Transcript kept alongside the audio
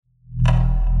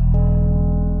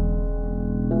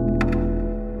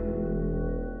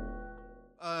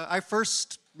I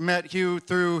first met Hugh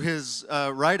through his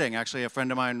writing. Actually, a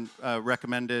friend of mine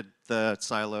recommended the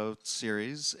Silo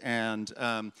series, and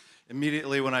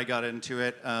immediately when I got into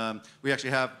it, we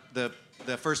actually have the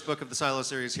first book of the Silo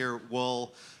series here,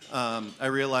 Wool. I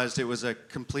realized it was a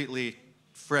completely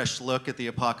fresh look at the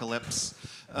apocalypse.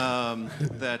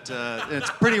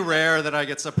 It's pretty rare that I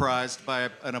get surprised by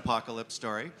an apocalypse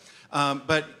story.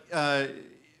 But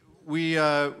we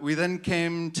then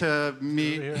came to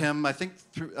meet him. I think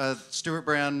Stuart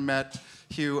Brand met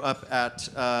Hugh up at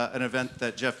an event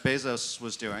that Jeff Bezos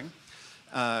was doing,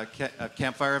 a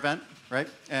campfire event, right?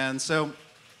 And so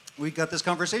we got this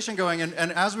conversation going, and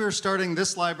as we were starting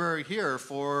this library here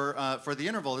for the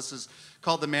interval, this is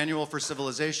called the Manual for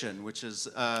Civilization, which is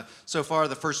so far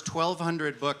the first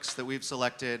 1,200 books that we've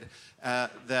selected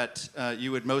that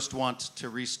you would most want to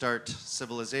restart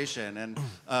civilization. And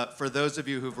for those of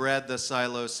you who've read the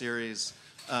Silo series,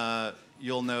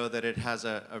 you'll know that it has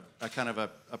a kind of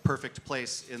a perfect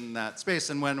place in that space.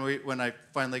 And when I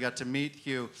finally got to meet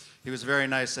Hugh, he was very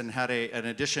nice and had an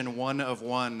edition 1 of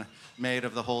 1 made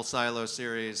of the whole Silo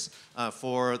series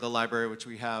for the library, which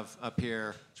we have up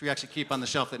here, which we actually keep on the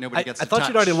shelf that nobody gets to touch. I thought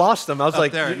you'd already lost them. I was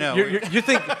like, there, no, you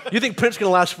think print's going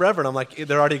to last forever? And I'm like,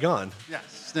 they're already gone.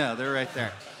 Yes, no, they're right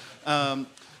there.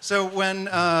 So when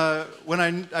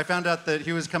I found out that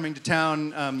he was coming to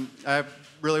town, I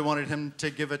really wanted him to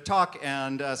give a talk,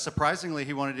 and surprisingly,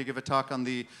 he wanted to give a talk on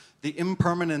the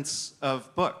impermanence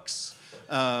of books.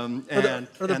 And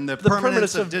the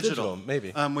permanence of digital,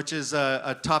 maybe. Which is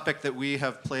a topic that we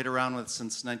have played around with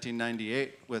since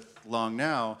 1998 with Long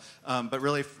Now, but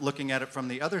really looking at it from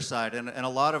the other side. And a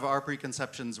lot of our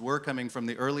preconceptions were coming from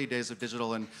the early days of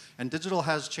digital, and digital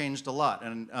has changed a lot.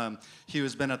 And Hugh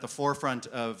has been at the forefront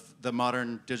of the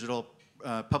modern digital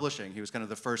publishing. He was kind of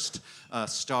the first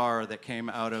star that came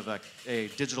out of a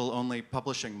digital-only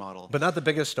publishing model. But not the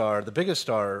biggest star. The biggest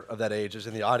star of that age is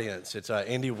in the audience. It's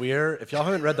Andy Weir. If y'all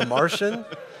haven't read The Martian,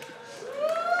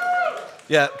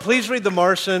 yeah, please read The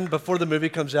Martian before the movie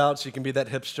comes out so you can be that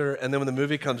hipster. And then when the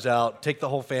movie comes out, take the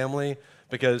whole family,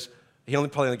 because he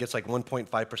probably only gets like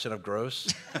 1.5% of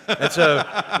gross. And so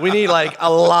we need like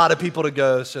a lot of people to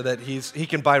go so that he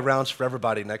can buy rounds for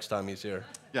everybody next time he's here.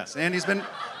 Yes, Andy's been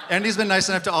nice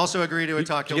enough to also agree to a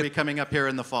talk. He'll be coming up here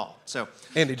in the fall. So,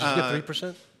 Andy, did you get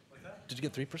 3%? Did you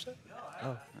get 3%?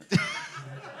 No.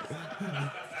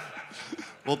 Oh.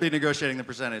 We'll be negotiating the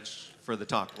percentage for the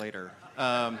talk later.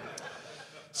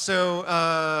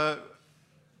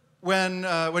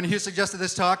 When Hugh suggested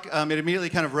this talk, it immediately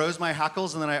kind of rose my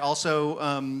hackles, and then I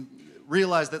also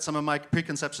realized that some of my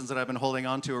preconceptions that I've been holding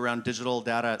on to around digital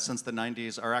data since the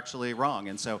 90s are actually wrong,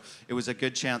 and so it was a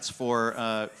good chance for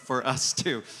us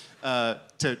to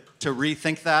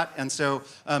rethink that. And so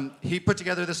he put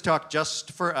together this talk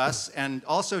just for us, and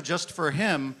also just for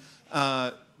him.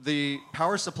 The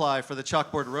power supply for the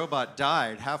chalkboard robot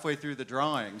died halfway through the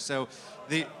drawing, so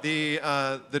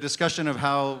the discussion of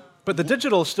how. But the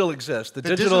digital still exists. The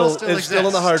digital is still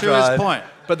on the hard drive. To his point.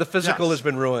 But the physical has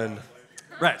been ruined.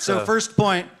 Right. So first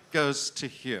point goes to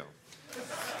Hugh.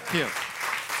 Hugh.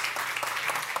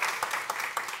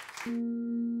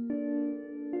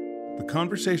 The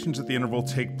conversations at the interval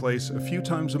take place a few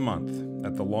times a month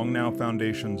at the Long Now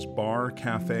Foundation's bar,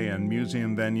 cafe, and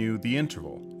museum venue, The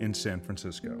Interval, in San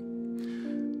Francisco.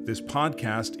 This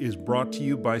podcast is brought to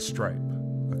you by Stripe,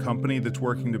 a company that's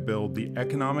working to build the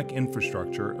economic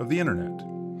infrastructure of the internet.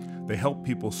 They help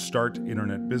people start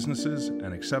internet businesses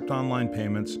and accept online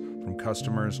payments from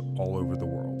customers all over the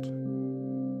world.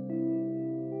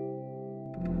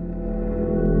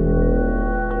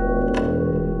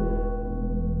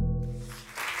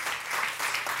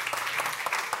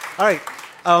 All right.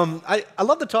 I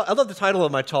love the title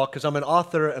of my talk because I'm an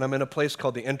author and I'm in a place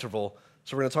called The Interval.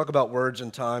 So we're going to talk about words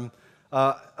and time.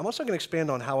 I'm also going to expand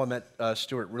on how I met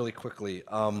Stuart really quickly.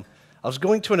 I was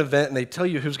going to an event, and they tell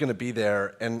you who's going to be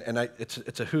there, and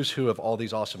it's a who's who of all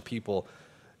these awesome people.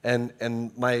 And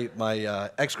my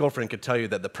ex-girlfriend could tell you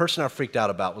that the person I freaked out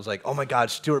about was like, oh my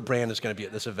God, Stuart Brand is going to be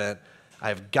at this event. I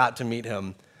have got to meet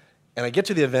him. And I get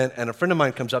to the event, and a friend of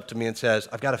mine comes up to me and says,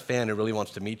 I've got a fan who really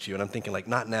wants to meet you. And I'm thinking, like,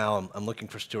 not now. I'm looking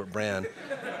for Stuart Brand.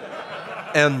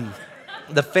 And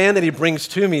the fan that he brings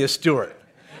to me is Stuart.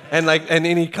 And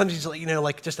he comes, he's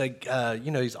like,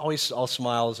 he's always all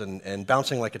smiles and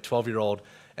bouncing like a 12-year-old.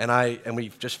 And we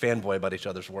just fanboy about each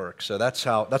other's work. So that's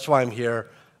why I'm here.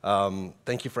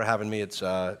 Thank you for having me. It's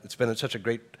been such a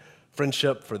great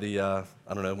friendship for the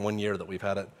 1 year that we've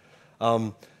had it.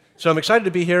 So I'm excited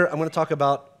to be here. I'm going to talk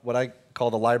about what I call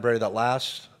the library that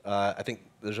lasts. I think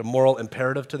there's a moral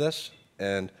imperative to this.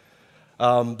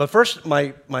 But first,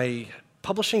 my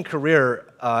publishing career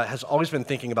has always been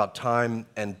thinking about time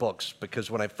and books, because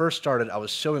when I first started, I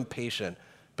was so impatient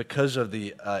because of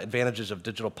the advantages of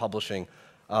digital publishing.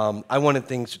 I wanted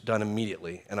things done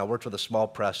immediately, and I worked with a small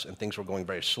press, and things were going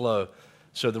very slow.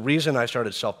 So the reason I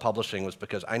started self-publishing was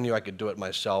because I knew I could do it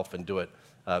myself and do it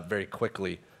very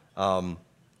quickly. Now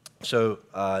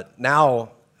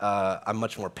I'm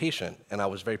much more patient, and I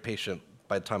was very patient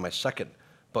by the time my second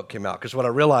book came out, because what I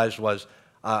realized was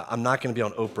I'm not going to be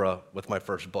on Oprah with my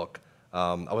first book.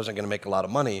 I wasn't going to make a lot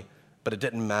of money, but it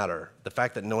didn't matter. The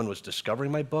fact that no one was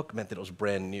discovering my book meant that it was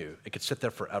brand new. It could sit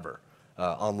there forever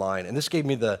online, and this gave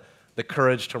me the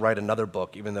courage to write another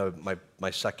book, even though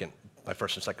my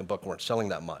first and second book weren't selling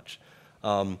that much.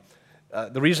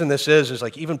 The reason this is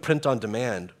like even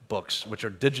print-on-demand books, which are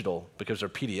digital because they're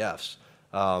PDFs,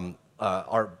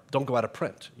 don't go out of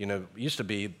print. You know, it used to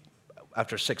be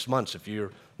after 6 months, if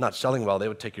you're not selling well, they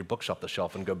would take your books off the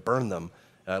shelf and go burn them,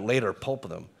 later pulp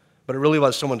them. But it really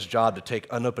was someone's job to take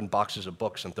unopened boxes of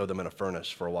books and throw them in a furnace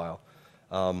for a while.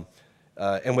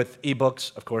 And with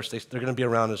ebooks, of course, they're going to be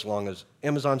around as long as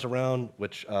Amazon's around,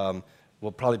 which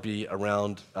will probably be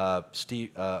around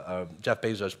Jeff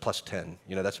Bezos plus 10.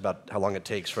 You know, that's about how long it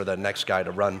takes for the next guy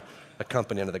to run a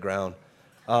company into the ground.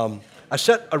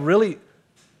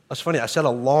 It's funny, I set a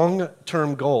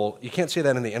long-term goal. You can't say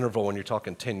that in the interval when you're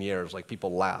talking 10 years, like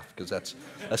people laugh, because that's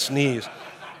a sneeze.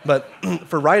 But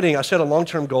for writing, I set a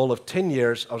long-term goal of 10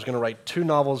 years. I was going to write 2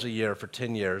 novels a year for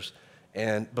 10 years,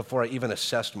 and before I even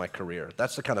assessed my career.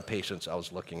 That's the kind of patience I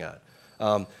was looking at.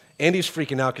 Andy's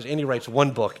freaking out because Andy writes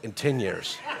 1 book in 10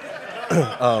 years.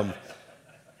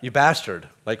 You bastard.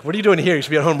 Like, what are you doing here? You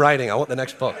should be at home writing. I want the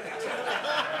next book.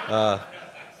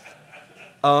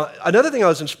 Another thing I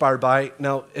was inspired by,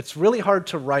 now, it's really hard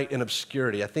to write in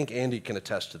obscurity. I think Andy can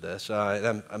attest to this.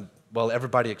 Well,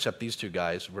 everybody except these 2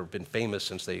 guys who have been famous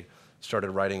since they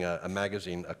started writing a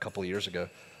magazine a couple of years ago.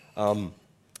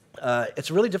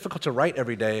 It's really difficult to write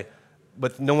every day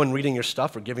with no one reading your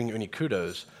stuff or giving you any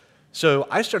kudos. So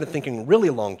I started thinking really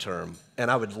long-term,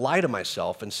 and I would lie to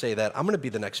myself and say that I'm going to be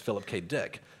the next Philip K.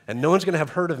 Dick, and no one's going to have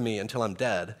heard of me until I'm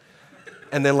dead.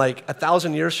 And then, like,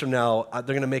 1,000 years from now, they're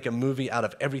going to make a movie out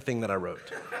of everything that I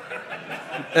wrote.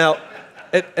 Now,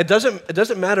 it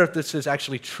doesn't matter if this is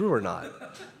actually true or not.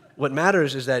 What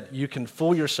matters is that you can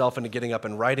fool yourself into getting up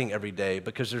and writing every day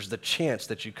because there's the chance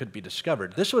that you could be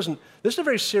discovered. This is a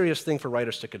very serious thing for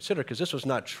writers to consider, because this was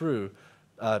not true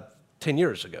 10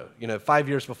 years ago. You know, 5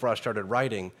 years before I started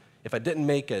writing, if I didn't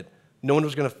make it, no one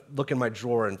was going to look in my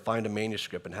drawer and find a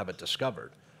manuscript and have it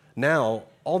discovered. Now,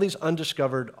 all these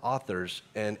undiscovered authors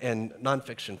and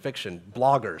nonfiction, fiction,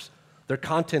 bloggers, their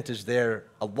content is there.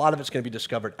 A lot of it's going to be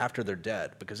discovered after they're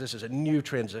dead, because this is a new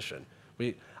transition.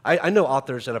 I know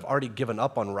authors that have already given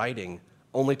up on writing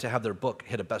only to have their book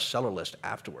hit a bestseller list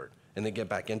afterward and then get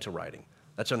back into writing.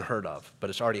 That's unheard of, but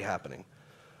it's already happening.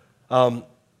 I'm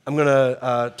going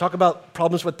to talk about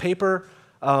problems with paper.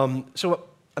 So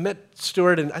I met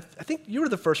Stuart, and I think you were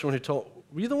the first one who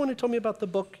were you the one who told me about the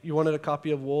book? You wanted a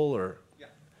copy of Wool, or? Yeah.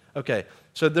 Okay,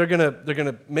 so they're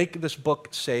gonna make this book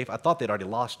safe. I thought they'd already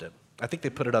lost it. I think they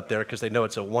put it up there because they know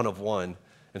it's a 1 of 1,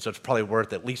 and so it's probably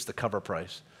worth at least the cover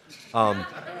price.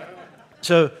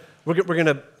 So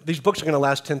these books are gonna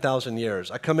last 10,000 years.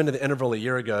 I come into the interval a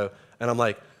year ago, and I'm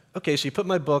like, okay, so you put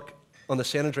my book on the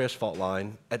San Andreas fault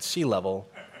line at sea level,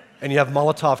 and you have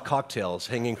Molotov cocktails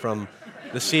hanging from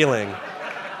the ceiling.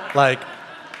 Like,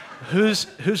 whose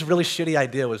really shitty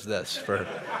idea was this for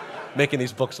making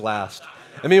these books last?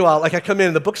 And meanwhile, like, I come in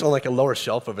and the book's on like a lower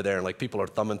shelf over there, and like people are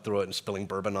thumbing through it and spilling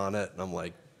bourbon on it, and I'm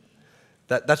like,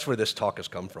 that's where this talk has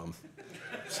come from,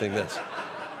 seeing this.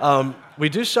 We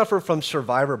do suffer from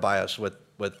survivor bias with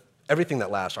everything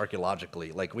that lasts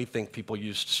archaeologically. Like, we think people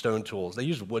used stone tools. They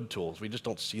used wood tools. We just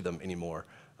don't see them anymore.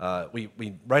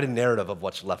 We write a narrative of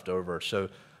what's left over. So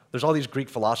there's all these Greek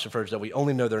philosophers that we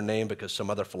only know their name because some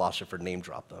other philosopher name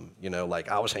dropped them. You know, like,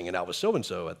 I was hanging out with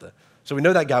so-and-so at the... So we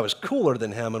know that guy was cooler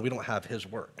than him, and we don't have his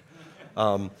work.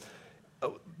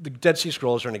 The Dead Sea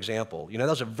Scrolls are an example. You know,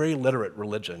 that was a very literate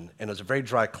religion, and it was a very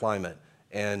dry climate,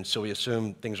 and so we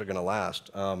assume things are going to last.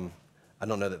 I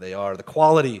don't know that they are. The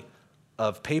quality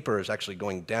of paper is actually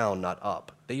going down, not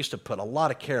up. They used to put a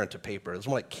lot of care into paper. It was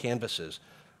more like canvases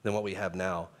than what we have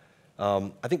now.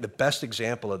 I think the best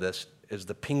example of this is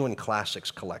the Penguin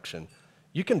Classics collection.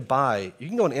 You can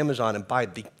go on Amazon and buy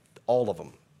all of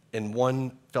them in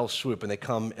one fell swoop, and they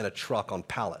come in a truck on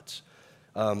pallets.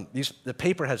 The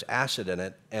paper has acid in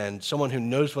it, and someone who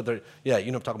knows what they're, you know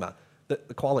what I'm talking about,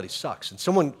 the quality sucks. And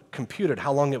someone computed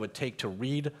how long it would take to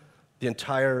read the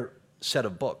entire set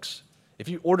of books. If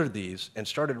you ordered these and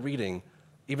started reading,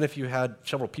 even if you had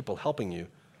several people helping you,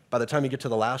 by the time you get to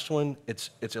the last one,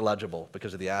 it's illegible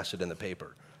because of the acid in the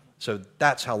paper. So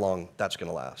that's how long that's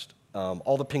going to last.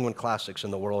 All the Penguin classics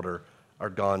in the world are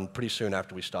gone pretty soon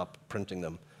after we stop printing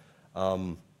them.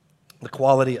 The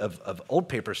quality of old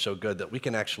paper is so good that we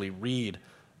can actually read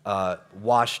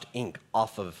washed ink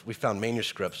off of, we found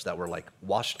manuscripts that were like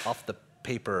washed off the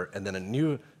paper and then a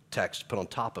new text put on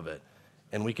top of it.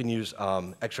 And we can use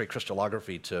X-ray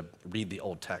crystallography to read the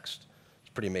old text. It's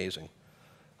pretty amazing.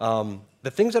 The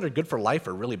things that are good for life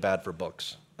are really bad for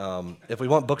books. If we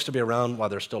want books to be around while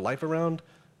there's still life around,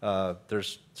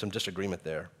 there's some disagreement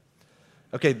there.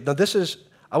 Okay, now this is,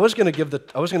 I was going to give a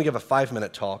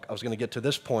 5-minute talk. I was going to get to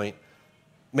this point,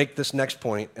 make this next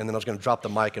point, and then I was going to drop the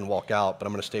mic and walk out, but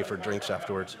I'm going to stay for drinks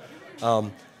afterwards.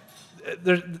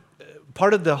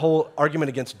 Part of the whole argument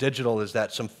against digital is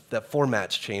that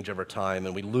formats change over time,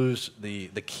 and we lose the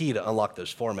key to unlock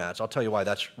those formats. I'll tell you why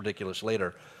that's ridiculous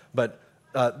later. But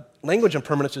language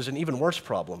impermanence is an even worse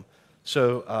problem.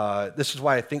 So this is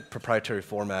why I think proprietary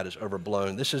format is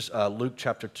overblown. This is Luke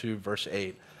chapter 2, verse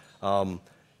 8.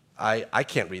 I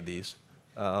can't read these.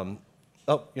 Oh,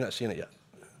 you're not seeing it yet.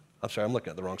 I'm sorry, I'm looking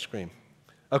at the wrong screen.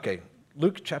 Okay,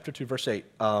 Luke chapter 2, verse 8.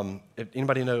 If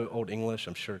anybody know Old English?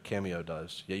 I'm sure Cameo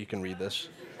does. Yeah, you can read this.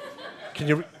 Can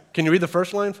you read the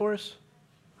first line for us?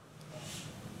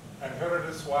 En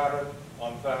hördes waren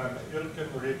aan zijn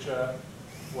ilken riche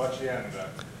wachtiende,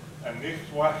 en niet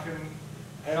wachten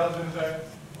helden zij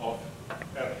of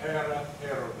herheren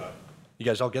herode. You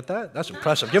guys all get that? That's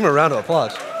impressive. Give him a round of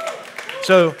applause.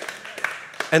 So,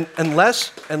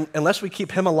 unless we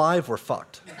keep him alive, we're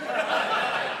fucked.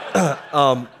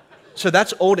 So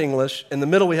that's Old English. In the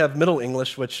middle, we have Middle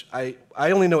English, which I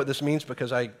only know what this means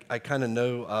because I kind of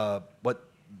know what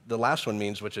the last one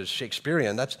means, which is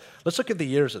Shakespearean. Let's look at the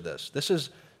years of this. This is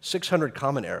 600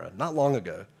 Common Era, not long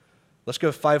ago. Let's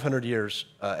go 500 years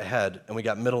ahead, and we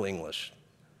got Middle English,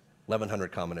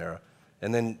 1100 Common Era.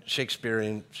 And then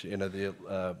Shakespearean,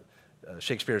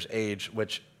 Shakespeare's age,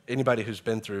 which anybody who's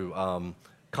been through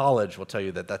college will tell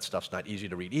you that stuff's not easy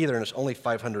to read either, and it's only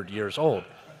 500 years old.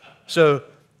 So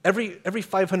every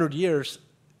 500 years,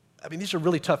 I mean, these are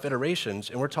really tough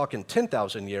iterations, and we're talking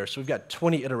 10,000 years, so we've got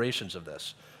 20 iterations of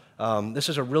this. This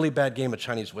is a really bad game of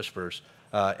Chinese whispers,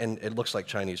 and it looks like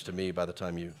Chinese to me by the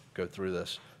time you go through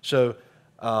this. So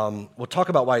we'll talk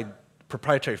about why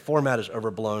proprietary format is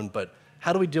overblown, but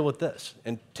how do we deal with this?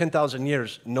 In 10,000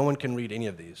 years, no one can read any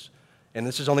of these. And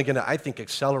this is only going to, I think,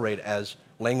 accelerate as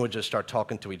languages start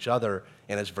talking to each other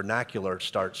and as vernacular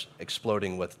starts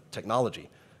exploding with technology.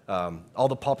 All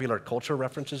the popular culture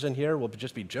references in here will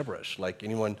just be gibberish, like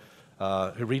anyone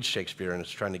who reads Shakespeare and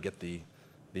is trying to get the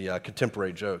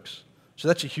contemporary jokes. So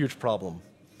that's a huge problem.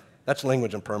 That's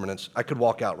language impermanence. I could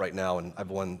walk out right now and I've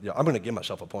won. I'm going to give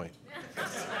myself a point.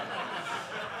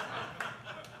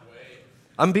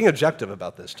 I'm being objective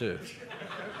about this, too.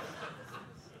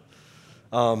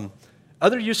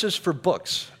 Other uses for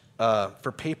books,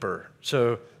 for paper.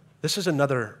 So this is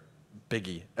another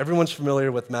biggie. Everyone's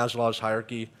familiar with Maslow's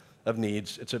hierarchy of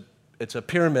needs. It's a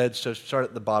pyramid, so start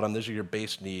at the bottom. Those are your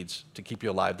base needs to keep you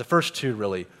alive. The first two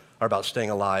really are about staying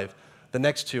alive. The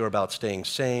next two are about staying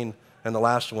sane. And the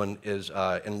last one is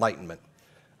enlightenment.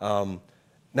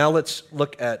 Now let's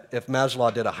look at if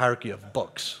Maslow did a hierarchy of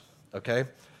books, okay?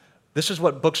 This is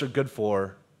what books are good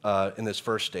for in this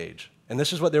first stage. And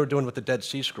this is what they were doing with the Dead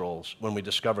Sea Scrolls when we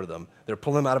discovered them. They're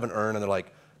pulling them out of an urn, and they're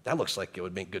like, that looks like it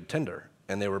would make good tinder.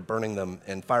 And they were burning them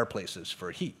in fireplaces for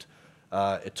heat.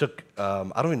 It took, I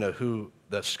don't even know who,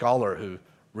 the scholar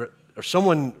or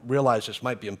someone realized this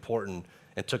might be important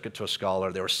and took it to a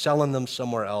scholar. They were selling them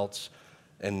somewhere else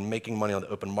and making money on the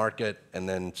open market, and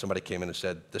then somebody came in and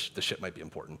said, this shit might be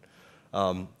important.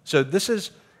 So this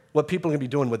is what people are going to be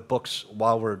doing with books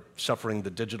while we're suffering the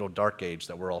digital dark age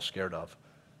that we're all scared of.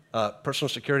 Personal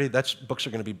security, books are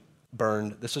going to be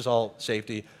burned. This is all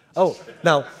safety. Oh,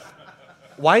 now,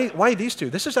 why these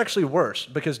two? This is actually worse,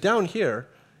 because down here,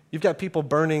 you've got people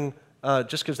burning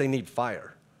just because they need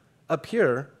fire. Up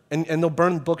here, and they'll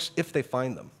burn books if they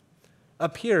find them.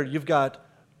 Up here, you've got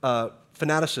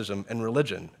fanaticism and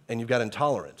religion, and you've got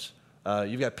intolerance.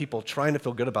 You've got people trying to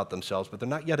feel good about themselves, but they're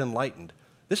not yet enlightened.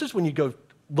 This is when you go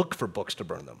look for books to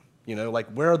burn them. You know, like,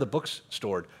 where are the books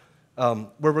stored? Where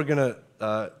we're going to,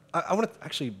 I want to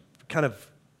actually kind of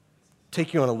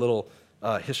take you on a little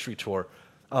history tour.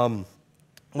 When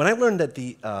I learned that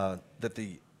the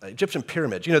Egyptian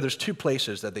pyramids, you know, there's two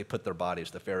places that they put their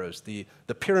bodies, the pharaohs, the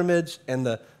pyramids and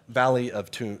the Valley of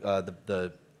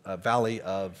Valley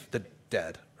of the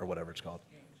Dead, or whatever it's called.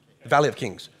 The Valley of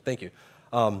Kings, thank you.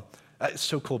 It's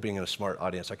so cool being in a smart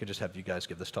audience. I could just have you guys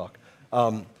give this talk.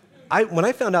 when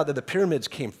I found out that the pyramids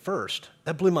came first,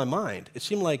 that blew my mind. It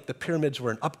seemed like the pyramids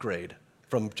were an upgrade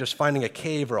from just finding a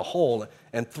cave or a hole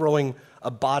and throwing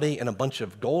a body and a bunch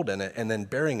of gold in it and then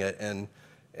burying it and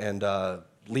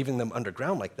leaving them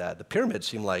underground like that. The pyramids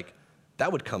seemed like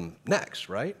that would come next,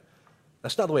 right?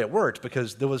 That's not the way it worked,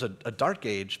 because there was a dark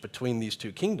age between these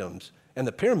two kingdoms, and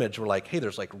the pyramids were like, hey,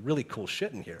 there's like really cool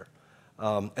shit in here.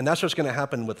 And that's what's going to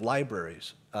happen with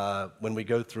libraries when we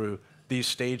go through these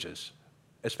stages,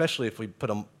 especially if we put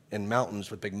them in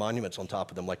mountains with big monuments on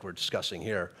top of them like we're discussing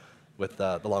here with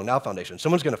the Long Now Foundation.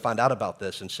 Someone's going to find out about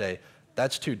this and say,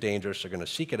 that's too dangerous. They're going to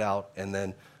seek it out, and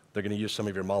then they're going to use some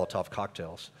of your Molotov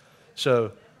cocktails.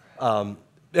 So,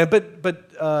 Xander,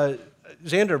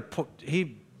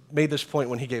 he made this point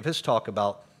when he gave his talk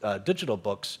about digital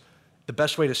books. The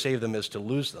best way to save them is to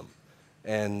lose them.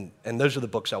 And those are the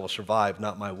books that will survive,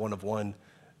 not my one-of-one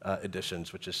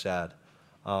editions, which is sad.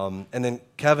 And then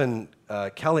Kevin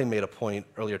Kelly made a point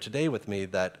earlier today with me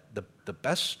that the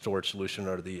best storage solution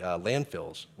are the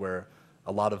landfills, where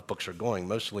a lot of books are going,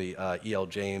 mostly E.L.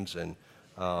 James and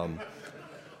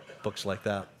books like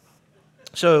that.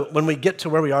 So when we get to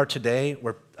where we are today,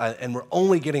 and we're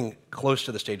only getting close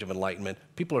to the stage of enlightenment,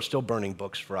 people are still burning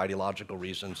books for ideological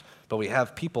reasons, but we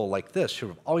have people like this who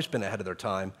have always been ahead of their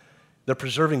time. They're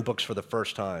preserving books for the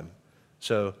first time.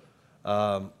 So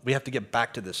we have to get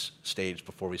back to this stage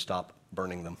before we stop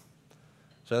burning them.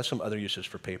 So that's some other uses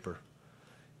for paper.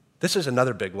 This is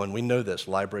another big one. We know this.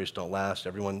 Libraries don't last.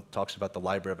 Everyone talks about the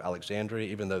Library of Alexandria,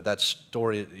 even though that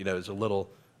story, is a little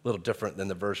different than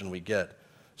the version we get.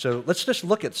 So let's just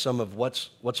look at some of what's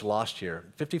lost here.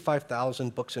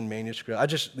 55,000 books in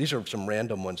manuscript. These are some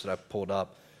random ones that I've pulled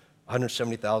up.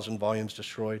 170,000 volumes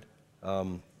destroyed.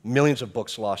 Millions of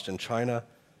books lost in China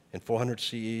in 400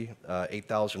 CE.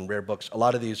 8,000 rare books. A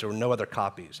lot of these, there were no other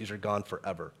copies. These are gone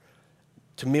forever.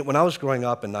 To me, when I was growing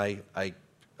up and I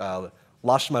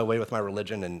lost my way with my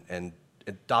religion and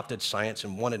adopted science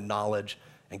and wanted knowledge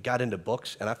and got into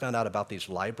books, and I found out about these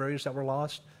libraries that were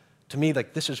lost, to me,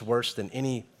 like, this is worse than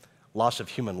any loss of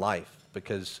human life,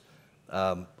 because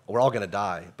we're all going to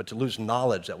die. But to lose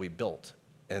knowledge that we built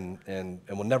and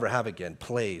we'll never have again,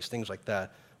 plays, things like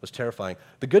that, was terrifying.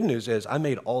 The good news is I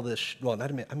made all this, I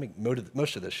made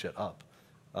most of this shit up.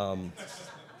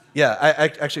 Yeah, I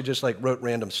actually just like wrote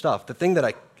random stuff. The thing that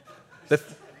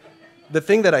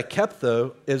I kept,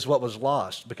 though, is what was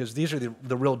lost, because these are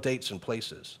the real dates and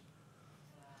places.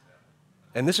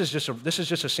 And this is just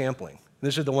a sampling.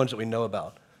 These are the ones that we know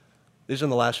about. These are in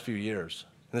the last few years,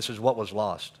 and this is what was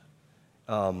lost.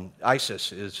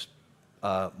 ISIS is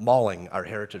mauling our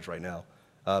heritage right now.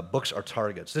 Books are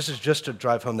targets. This is just to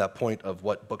drive home that point of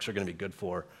what books are going to be good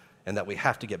for, and that we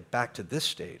have to get back to this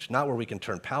stage, not where we can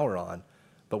turn power on,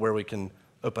 but where we can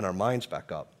open our minds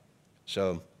back up.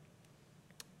 So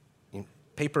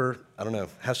paper, I don't know,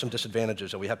 has some disadvantages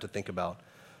that we have to think about.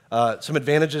 Some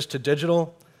advantages to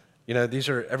digital.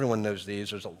 Everyone knows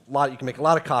these. There's a lot, you can make a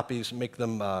lot of copies, make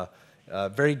them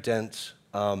very dense.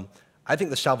 I think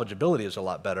the salvageability is a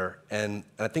lot better, and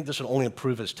I think this will only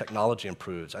improve as technology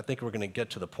improves. I think we're going to get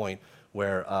to the point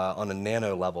where, on a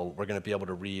nano level, we're going to be able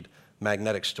to read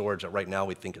magnetic storage that right now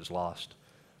we think is lost.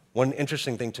 One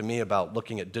interesting thing to me about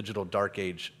looking at digital dark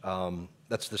age,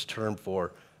 that's this term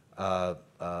for,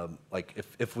 like,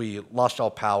 if we lost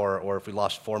all power or if we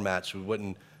lost formats, we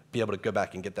wouldn't be able to go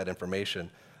back and get that information.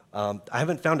 I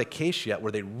haven't found a case yet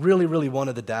where they really, really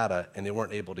wanted the data and they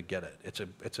weren't able to get it.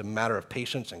 It's a matter of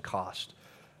patience and cost.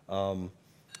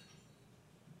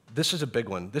 This is a big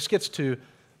one. This gets to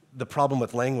the problem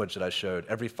with language that I showed.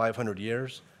 Every 500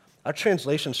 years, our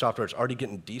translation software is already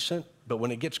getting decent, but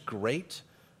when it gets great,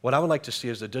 what I would like to see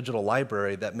is a digital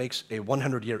library that makes a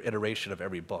 100-year iteration of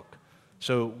every book.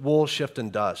 So Wool, Shift,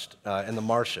 and Dust, and The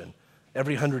Martian.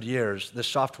 Every 100 years, this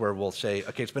software will say,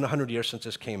 okay, it's been 100 years since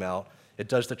this came out. It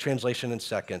does the translation in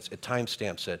seconds, it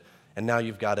timestamps it, and now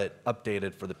you've got it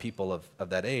updated for the people of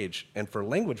that age. And for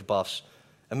language buffs,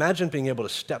 imagine being able to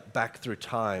step back through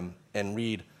time and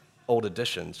read old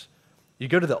editions. You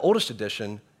go to the oldest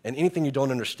edition, and anything you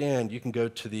don't understand, you can go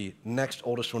to the next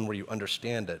oldest one where you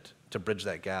understand it to bridge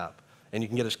that gap. And you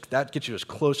can that gets you as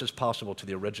close as possible to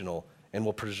the original and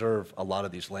will preserve a lot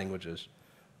of these languages.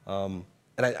 And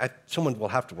someone will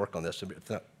have to work on this. If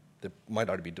not, they might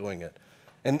already be doing it.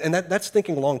 And that's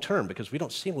thinking long term, because we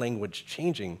don't see language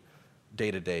changing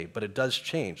day to day, but it does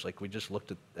change, like we just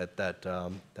looked at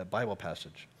that Bible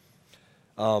passage.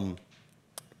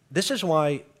 This is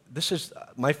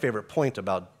my favorite point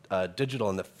about digital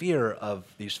and the fear of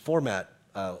these format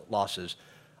losses.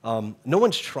 No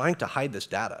one's trying to hide this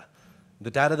data.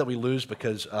 The data that we lose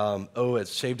because,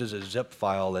 it's saved as a zip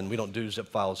file and we don't do zip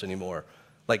files anymore.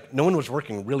 Like, no one was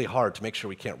working really hard to make sure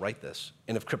we can't write this.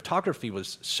 And if cryptography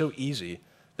was so easy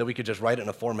that we could just write it in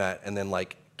a format and then,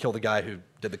 like, kill the guy who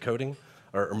did the coding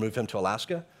or move him to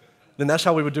Alaska, then that's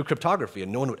how we would do cryptography,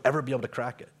 and no one would ever be able to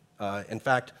crack it. In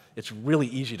fact, it's really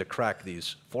easy to crack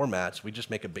these formats. We just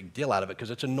make a big deal out of it because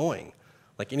it's annoying.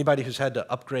 Like, anybody who's had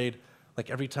to upgrade, like,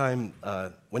 every time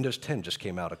Windows 10 just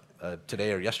came out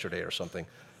today or yesterday or something,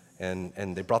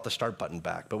 and they brought the start button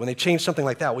back. But when they change something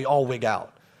like that, we all wig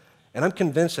out. And I'm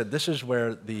convinced that this is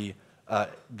where the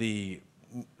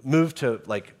move to,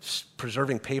 like,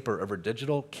 preserving paper over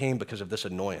digital came because of this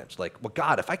annoyance. Like, well,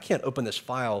 God, if I can't open this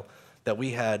file that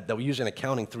we used in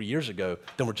accounting 3 years ago,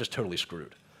 then we're just totally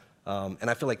screwed. And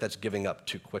I feel like that's giving up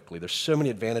too quickly. There's so many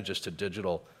advantages to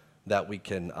digital that we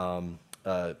can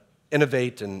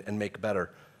innovate and make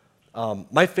better.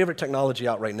 My favorite technology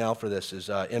out right now for this is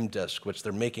M-Disk, which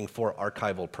they're making for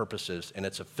archival purposes, and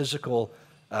it's a physical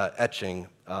etching.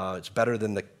 It's better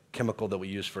than the chemical that we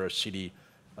use for a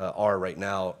CD-R right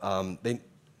now.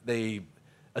 They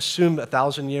assume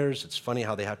 1,000 years. It's funny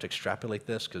how they have to extrapolate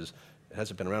this because it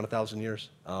hasn't been around 1,000 years.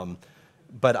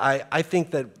 But I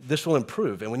think that this will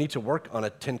improve, and we need to work on a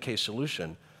 10K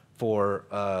solution for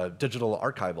digital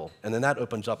archival, and then that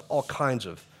opens up all kinds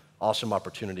of awesome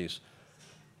opportunities.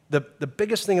 The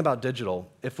biggest thing about digital,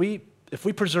 if we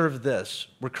preserve this,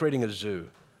 we're creating a zoo.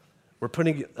 We're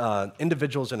putting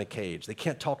individuals in a cage. They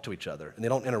can't talk to each other, and they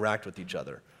don't interact with each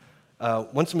other.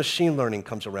 Once machine learning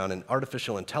comes around and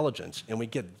artificial intelligence, and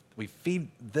we feed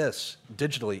this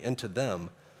digitally into them,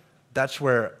 that's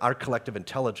where our collective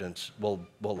intelligence will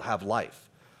have life.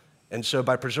 And so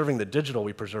by preserving the digital,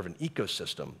 we preserve an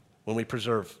ecosystem. When we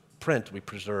preserve print, we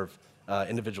preserve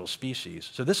individual species.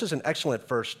 So this is an excellent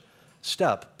first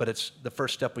step, but it's the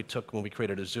first step we took when we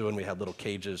created a zoo and we had little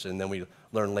cages, and then we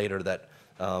learned later that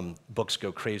books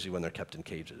go crazy when they're kept in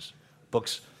cages.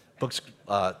 Books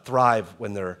thrive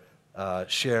when they're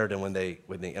shared and when they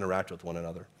interact with one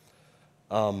another.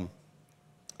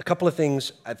 A couple of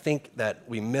things I think that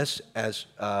we miss as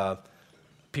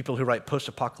people who write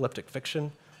post-apocalyptic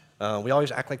fiction. We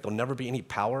always act like there'll never be any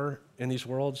power in these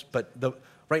worlds, but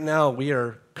right now we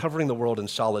are covering the world in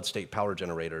solid-state power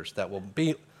generators that will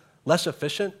be less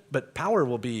efficient, but power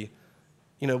will be,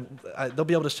 they'll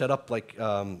be able to set up, like,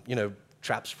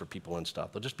 traps for people and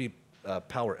stuff. There'll just be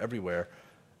power everywhere.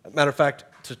 Matter of fact,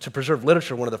 to preserve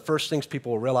literature, one of the first things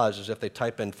people will realize is if they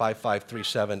type in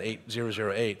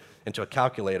 55378008 into a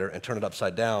calculator and turn it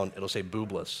upside down, it'll say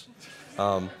boobless.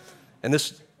 And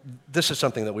this is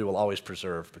something that we will always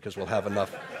preserve because we'll have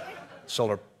enough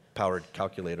solar-powered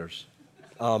calculators.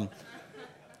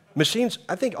 Machines,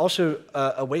 I think, also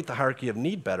await the hierarchy of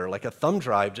need better. Like a thumb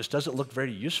drive just doesn't look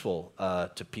very useful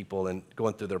to people and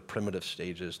going through their primitive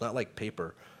stages, not like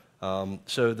paper.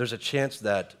 So there's a chance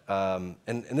that,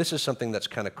 and this is something that's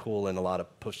kind of cool in a lot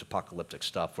of post-apocalyptic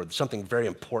stuff, where something very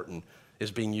important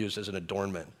is being used as an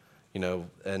adornment,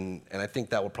 and I think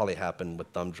that will probably happen with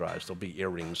thumb drives. There'll be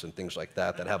earrings and things like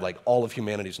that have like all of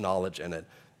humanity's knowledge in it,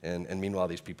 and meanwhile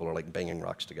these people are like banging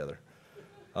rocks together.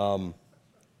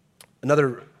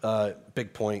 Another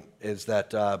big point is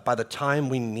that by the time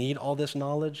we need all this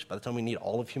knowledge, by the time we need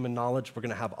all of human knowledge, we're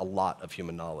going to have a lot of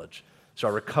human knowledge. So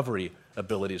our recovery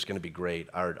ability is going to be great.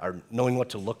 Our knowing what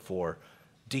to look for,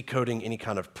 decoding any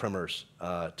kind of primers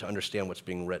to understand what's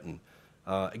being written.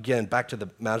 Again, back to the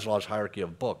Maslow's hierarchy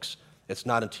of books, it's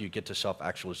not until you get to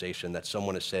self-actualization that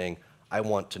someone is saying, I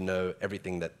want to know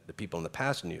everything that the people in the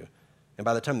past knew. And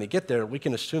by the time they get there, we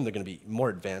can assume they're going to be more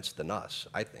advanced than us,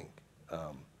 I think.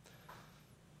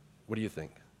 What do you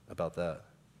think about that?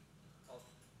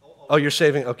 Oh, you're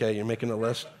saving? Okay, you're making a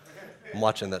list? I'm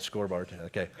watching that scoreboard.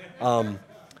 Okay.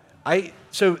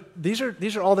 So these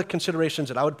are all the considerations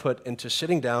that I would put into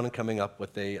sitting down and coming up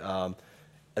with a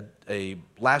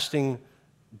lasting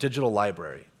digital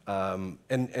library,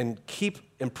 and keep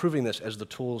improving this as the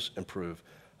tools improve.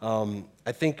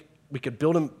 I think we could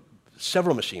build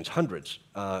several machines, hundreds,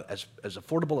 as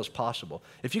affordable as possible.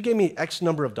 If you gave me X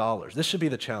number of dollars, this should be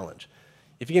the challenge.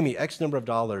 If you gave me X number of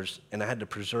dollars and I had to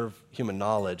preserve human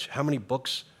knowledge, how many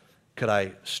books could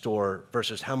I store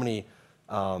versus how many,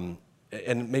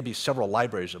 and maybe several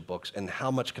libraries of books, and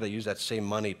how much could I use that same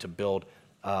money to build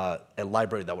a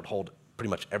library that would hold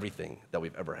pretty much everything that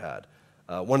we've ever had?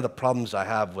 One of the problems I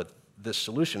have with this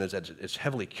solution is that it's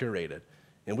heavily curated,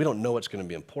 and we don't know what's going to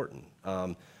be important.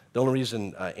 The only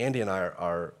reason Andy and I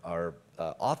are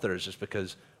authors is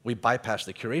because we bypassed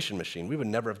the curation machine. We would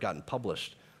never have gotten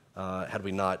published had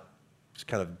we not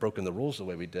kind of broken the rules the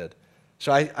way we did.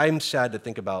 So I'm sad to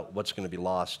think about what's going to be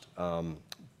lost. A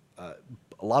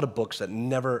lot of books that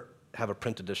never have a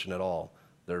print edition at all.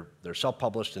 They're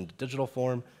self-published in digital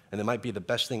form, and they might be the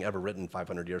best thing ever written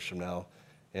 500 years from now.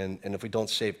 And if we don't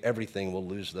save everything, we'll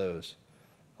lose those.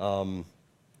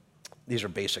 These are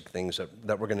basic things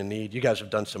that we're going to need. You guys have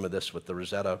done some of this with the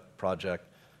Rosetta project.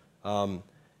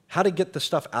 How to get the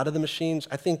stuff out of the machines?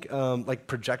 I think like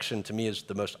projection to me is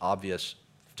the most obvious,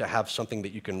 to have something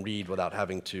that you can read without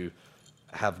having to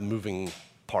have moving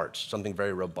parts, something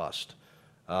very robust.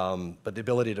 But the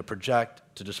ability to project,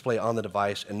 to display on the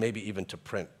device, and maybe even to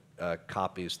print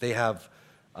copies. They have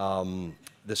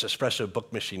this espresso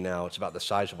book machine now. It's about the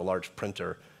size of a large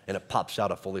printer, and it pops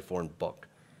out a fully formed book.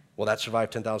 Will that survive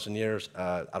 10,000 years?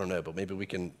 I don't know, but maybe we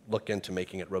can look into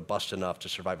making it robust enough to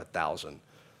survive 1,000,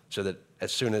 so that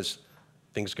as soon as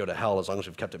things go to hell, as long as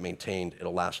we've kept it maintained,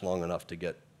 it'll last long enough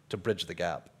to bridge the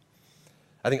gap.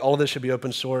 I think all of this should be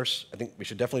open source. I think we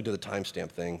should definitely do the timestamp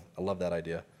thing. I love that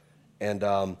idea. And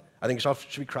I think it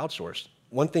should be crowdsourced.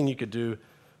 One thing you could do,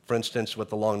 for instance, with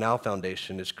the Long Now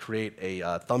Foundation is create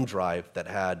a thumb drive that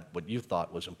had what you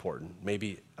thought was important.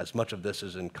 Maybe as much of this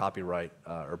is in copyright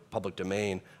or public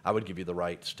domain, I would give you the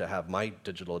rights to have my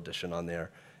digital edition on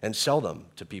there and sell them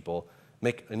to people,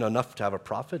 make enough to have a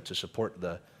profit to support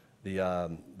the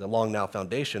Long Now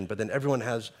Foundation, but then everyone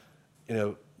has,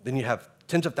 then you have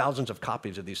tens of thousands of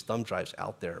copies of these thumb drives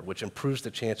out there, which improves the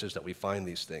chances that we find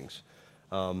these things.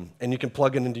 And you can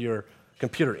plug it into your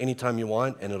computer anytime you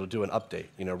want, and it'll do an update,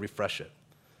 refresh it.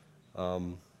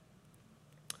 I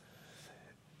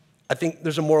think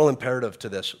there's a moral imperative to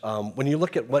this. When you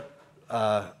look at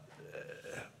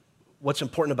what's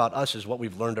important about us is what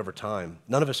we've learned over time.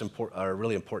 None of us are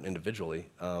really important individually,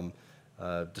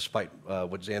 despite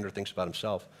what Xander thinks about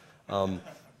himself.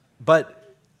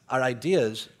 But our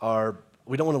ideas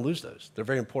we don't want to lose those. They're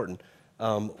very important.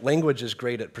 Language is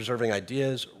great at preserving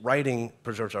ideas. Writing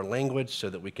preserves our language so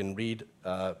that we can read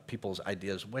people's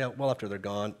ideas well after they're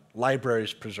gone.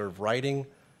 Libraries preserve writing.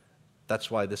 That's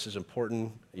why this is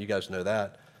important. You guys know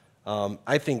that.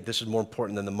 I think this is more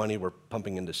important than the money we're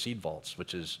pumping into seed vaults,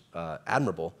 which is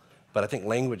admirable. But I think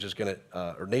language is going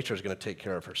to, or nature is going to take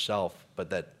care of herself,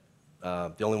 but that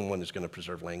the only one who's going to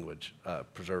preserve language,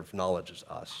 preserve knowledge is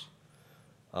us.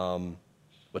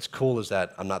 What's cool is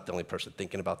that I'm not the only person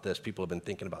thinking about this. People have been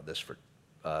thinking about this for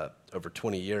over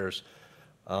 20 years.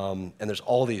 And there's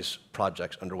all these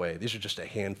projects underway. These are just a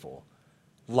handful.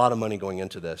 A lot of money going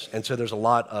into this. And so there's a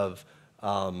lot of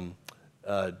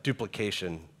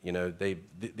duplication.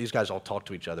 These guys all talk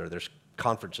to each other. There's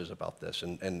conferences about this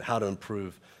and how to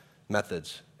improve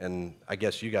methods. And I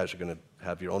guess you guys are going to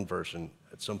have your own version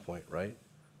at some point, right?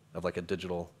 Of like a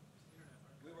digital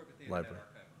library.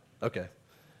 Okay.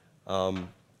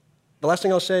 The last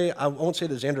thing I'll say, I won't say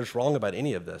that Xander's wrong about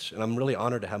any of this, and I'm really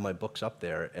honored to have my books up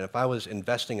there. And if I was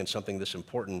investing in something this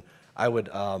important, I would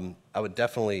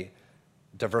definitely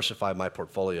diversify my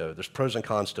portfolio. There's pros and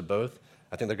cons to both.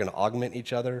 I think they're going to augment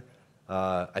each other.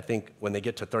 I think when they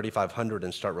get to 3,500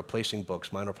 and start replacing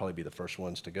books, mine will probably be the first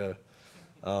ones to go.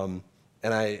 I'm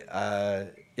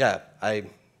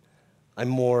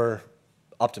more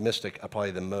optimistic probably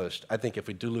than most. I think if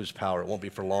we do lose power, it won't be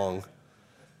for long.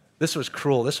 This was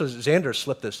cruel. Xander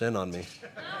slipped this in on me.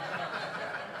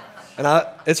 And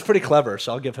it's pretty clever,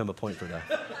 so I'll give him a point for that.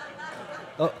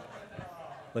 Oh,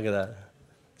 look at that.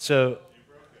 So,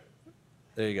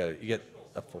 there you go. You get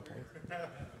a full point.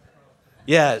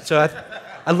 Yeah, so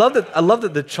I love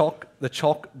that the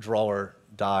chalk drawer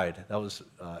died. That was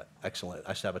excellent.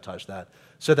 I sabotaged that.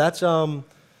 So that's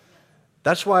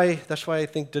why I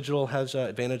think digital has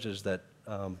advantages that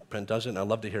print doesn't. I'd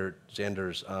love to hear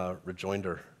Xander's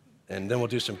rejoinder. And then we'll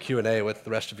do some Q&A with the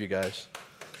rest of you guys.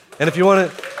 And if you want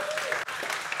to,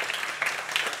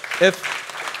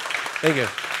 thank you.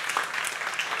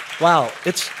 Wow,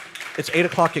 it's 8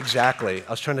 o'clock exactly. I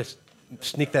was trying to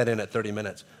sneak that in at 30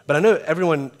 minutes. But I know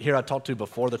everyone here I talked to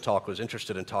before the talk was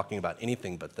interested in talking about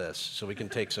anything but this, so we can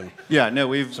take some. Yeah, no,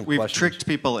 we've tricked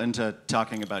people into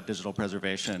talking about digital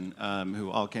preservation, who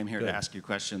all came here to ask you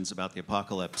questions about the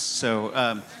apocalypse.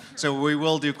 So we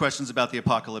will do questions about the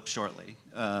apocalypse shortly.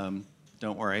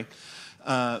 Don't worry.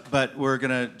 But we're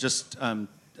going to just, I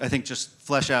think, just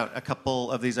flesh out a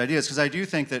couple of these ideas, because I do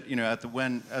think that,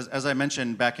 as I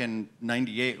mentioned back in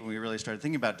 '98 when we really started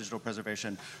thinking about digital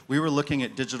preservation, we were looking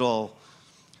at the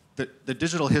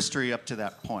digital history up to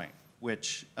that point,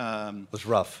 which was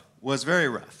rough. Was very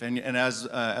rough, and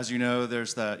as you know,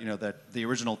 there's the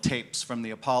original tapes from the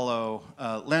Apollo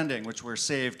landing, which were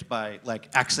saved by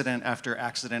accident after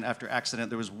accident after accident.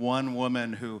 There was one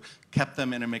woman who kept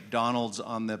them in a McDonald's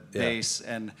on the base,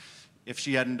 and if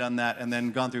she hadn't done that and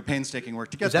then gone through painstaking work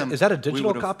to get them, is that a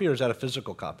digital copy or is that a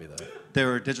physical copy though? They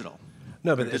were digital.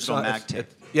 No, but digital mag tape.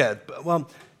 Yeah, well,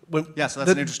 Yeah, so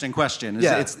that's an interesting question.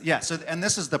 Yeah. So, and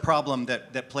this is the problem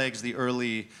that plagues the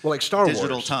early like Star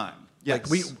digital Wars. time. Yes.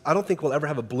 Like I don't think we'll ever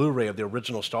have a Blu-ray of the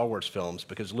original Star Wars films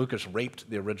because Lucas raped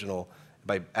the original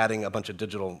by adding a bunch of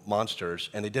digital monsters,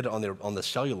 and they did it on the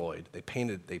celluloid. They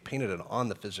painted it on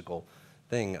the physical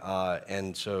thing,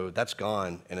 and so that's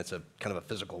gone, and it's a kind of a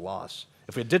physical loss.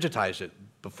 If we had digitized it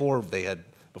before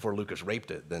Lucas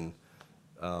raped it, then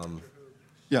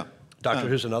yeah. Doctor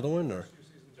Who's another one, or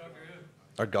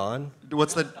are gone.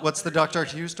 What's the Doctor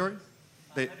Hugh story?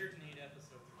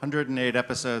 108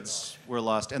 episodes were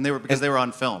lost, and they were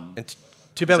on film. And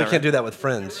too bad we can't right? do that with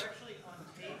Friends.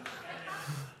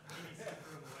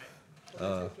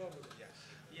 So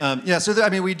I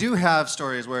mean, we do have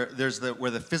stories where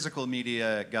where the physical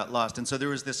media got lost, and so there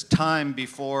was this time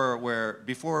before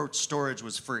storage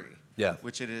was free, Yeah.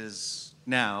 which it is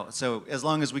now. So as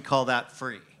long as we call that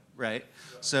free, right?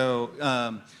 So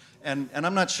and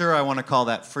I'm not sure I want to call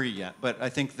that free yet, but I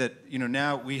think that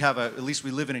now we have at least we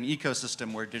live in an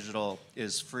ecosystem where digital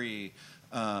is free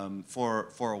for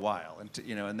a while, and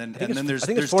then there's I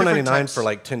think it's different $4.99 types. for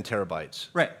like 10 terabytes.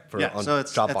 Right. For, yeah. on So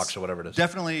it's Dropbox or whatever it is.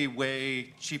 Definitely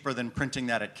way cheaper than printing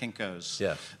that at Kinko's.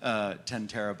 Yeah. 10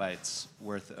 terabytes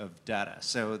worth of data.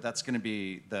 So that's going to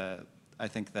be the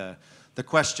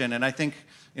question. And I think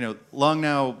Long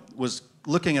Now was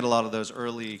looking at a lot of those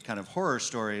early kind of horror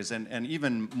stories and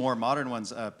even more modern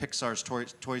ones. Pixar's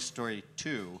Toy Story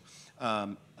 2.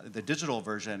 The digital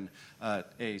version, a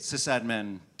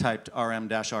sysadmin typed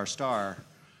RM-R star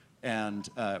and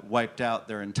wiped out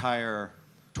their entire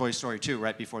Toy Story 2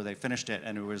 right before they finished it,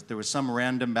 and there was some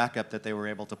random backup that they were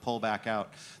able to pull back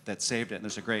out that saved it. And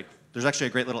there's actually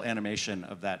a great little animation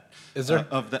of that. Is there?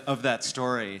 Of that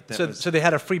story? So they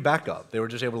had a free backup. They were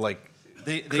just able to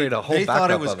create a whole they backup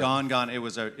thought it was of gone. It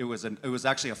was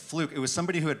actually a fluke. It was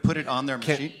somebody who had put it on their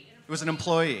machine. It was an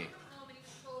employee.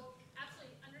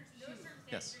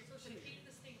 Yes.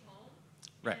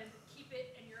 Right.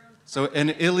 So an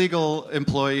illegal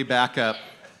employee backup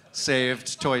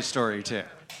saved Toy Story 2.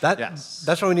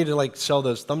 That's why we need to sell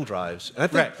those thumb drives. And I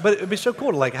think, Right. But it'd be so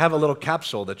cool to have a little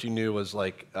capsule that you knew was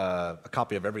a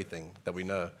copy of everything that we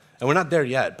know. And we're not there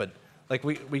yet, but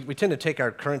we tend to take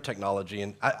our current technology,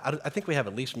 and I think we have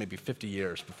at least maybe 50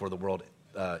 years before the world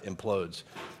implodes.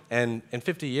 And in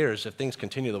 50 years, if things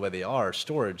continue the way they are,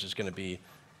 storage is going to be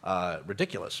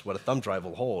ridiculous. What a thumb drive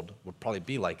will hold will probably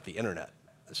be like the internet.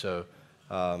 So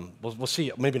we'll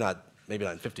see. Maybe not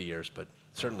in 50 years, but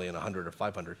certainly in 100 or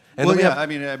 500. And I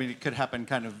mean, it could happen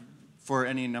kind of for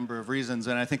any number of reasons.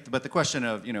 And I think, but the question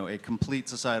of a complete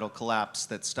societal collapse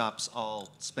that stops all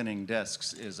spinning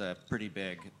disks is a pretty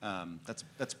big.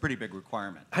 That's a pretty big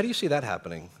requirement. How do you see that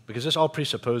happening? Because this all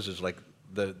presupposes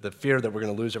the fear that we're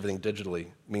going to lose everything digitally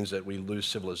means that we lose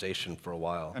civilization for a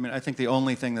while. I mean, I think the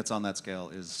only thing that's on that scale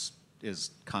is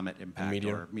comet impact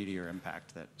Meteor? or meteor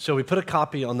impact. So we put a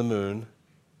copy on the moon,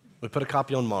 we put a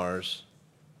copy on Mars,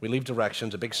 we leave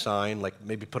directions, a big sign,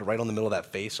 maybe put it right on the middle of that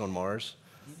face on Mars,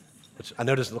 which I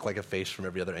know doesn't look like a face from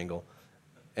every other angle,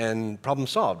 and problem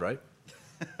solved, right?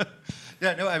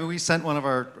 Yeah, no, I mean, we sent one of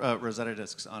our Rosetta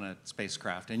disks on a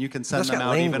spacecraft, and you can send That's them got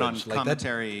out even on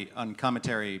language,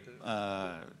 cometary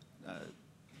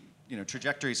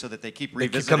trajectory so that they keep They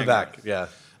keep revisiting coming back, Earth,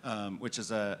 yeah. which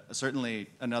is certainly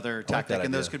another like tactic, that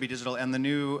and those idea. could be digital. And the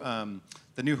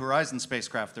New Horizon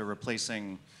spacecraft, they're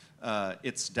replacing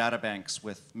its data banks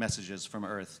with messages from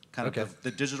Earth, kind of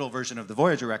the digital version of the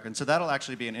Voyager record. So that'll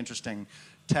actually be an interesting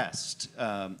test.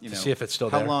 To see if it's still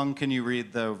how there. long can you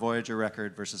read the Voyager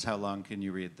record versus how long can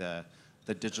you read the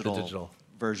digital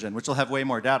version, which will have way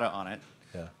more data on it,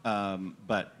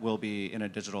 but will be in a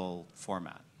digital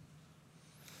format.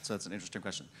 So that's an interesting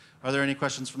question. Are there any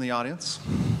questions from the audience?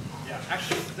 Yeah,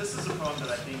 actually, this is a problem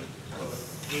that I think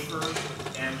both paper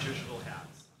and digital has.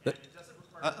 And it doesn't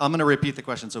require I'm going to repeat the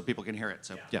question so people can hear it.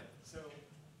 So yeah. So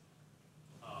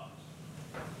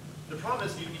the problem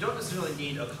is you don't necessarily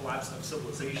need a collapse of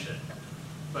civilization,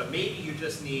 but maybe you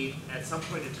just need, at some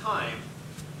point in time,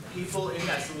 people in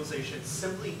that civilization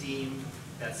simply deem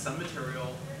that some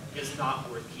material is not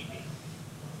worth keeping,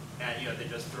 and they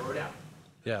just throw it out.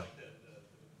 Yeah.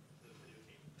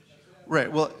 Right.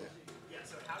 Well. Yeah.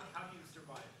 So how do you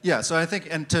survive? Yeah. So I think,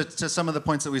 and to some of the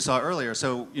points that we saw earlier.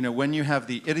 So when you have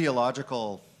the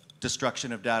ideological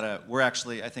destruction of data, we're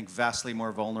actually, I think, vastly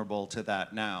more vulnerable to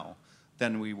that now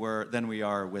than we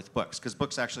are with books, because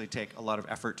books actually take a lot of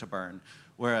effort to burn,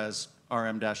 whereas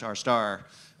RM-R star,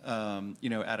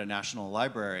 at a national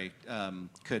library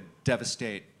could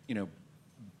devastate,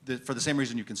 for the same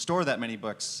reason you can store that many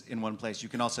books in one place, you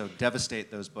can also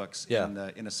devastate those books in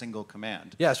a single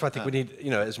command. Yeah, so I think we need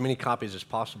as many copies as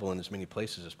possible in as many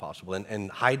places as possible,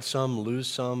 and hide some, lose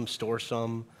some, store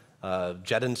some,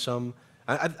 jet-in some.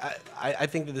 I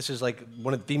think that this is like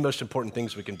one of the most important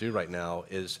things we can do right now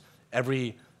is I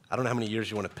don't know how many years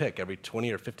you want to pick, every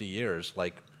 20 or 50 years,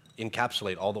 like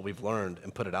encapsulate all that we've learned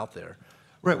and put it out there.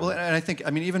 Right, well, and I think,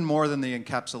 even more than the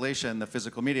encapsulation, the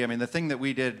physical media, the thing that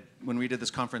we did when we did this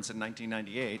conference in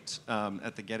 1998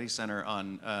 at the Getty Center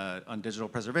on digital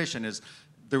preservation is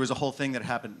there was a whole thing that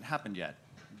hadn't happened yet,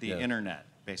 the internet,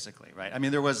 basically, right?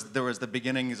 There was the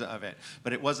beginnings of it,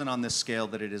 but it wasn't on this scale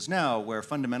that it is now, where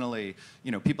fundamentally,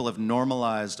 people have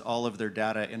normalized all of their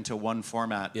data into one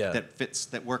format that fits,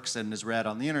 that works, and is read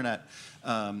on the internet,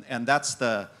 and that's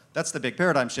the big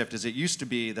paradigm shift. Is it used to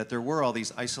be that there were all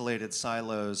these isolated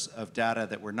silos of data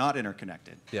that were not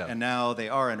interconnected, and now they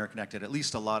are interconnected. At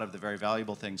least a lot of the very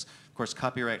valuable things. Of course,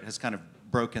 copyright has kind of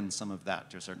broken some of that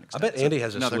to a certain extent. I bet Andy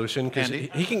has a solution because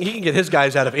he can get his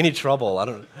guys out of any trouble. I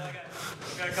don't know. Well,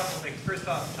 I got a couple of things. First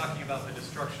off, talking about the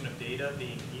destruction of data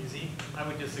being easy, I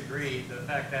would disagree. The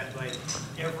fact that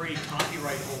every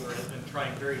copyright holder has been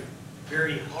trying very,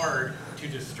 very hard to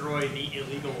destroy the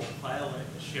illegal file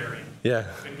sharing. Yeah.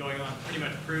 It's been going on pretty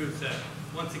much proves that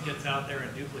once it gets out there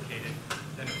and duplicated,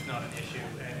 then it's not an issue,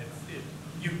 and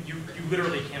you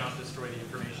literally cannot destroy the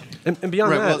information. And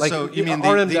beyond that, so you mean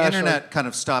the internet kind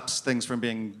of stops things from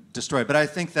being destroyed, but I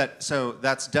think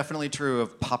that's definitely true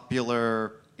of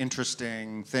popular,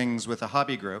 interesting things with a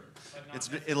hobby group.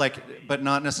 But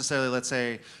not necessarily. Let's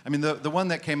say, the one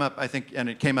that came up, I think, and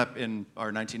it came up in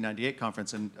our 1998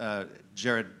 conference, and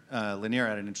Jared Lanier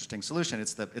had an interesting solution.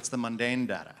 It's the mundane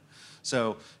data.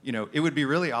 So it would be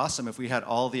really awesome if we had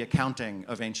all the accounting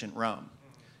of ancient Rome,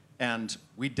 and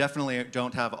we definitely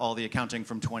don't have all the accounting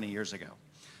from 20 years ago.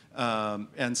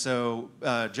 And so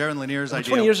Jared Lanier's idea...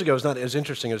 20 years ago is not as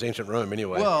interesting as ancient Rome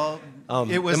anyway. Well,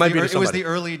 it was the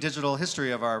early digital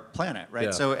history of our planet, right?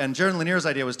 Yeah. So, and Jared Lanier's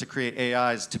idea was to create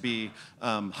AIs to be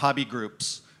hobby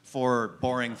groups for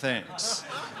boring things,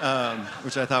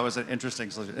 which I thought was an interesting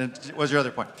solution. And what was your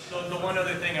other point? So the one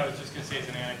other thing I was just going to say is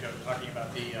an anecdote talking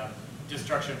about the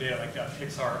destruction of data, like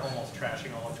Pixar almost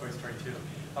trashing all of Toy Story 2.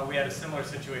 We had a similar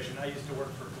situation. I used to work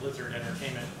for Blizzard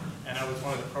Entertainment, and I was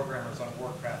one of the programmers on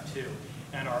Warcraft 2.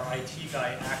 And our IT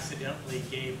guy accidentally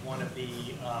gave one of the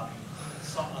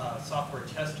software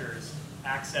testers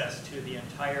access to the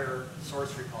entire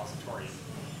source repository.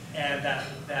 And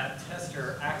that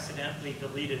tester accidentally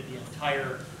deleted the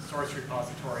entire source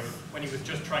repository when he was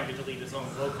just trying to delete his own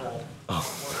local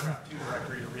Warcraft 2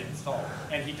 directory to reinstall.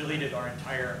 And he deleted our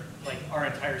entire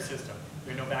system.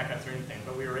 We had no backups or anything,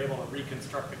 but we were able to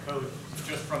reconstruct the code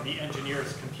just from the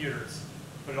engineer's computers,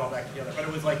 put it all back together. But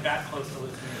it was like that close to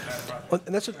losing the entire project. Well,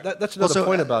 and that's another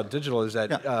point about digital is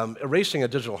that erasing a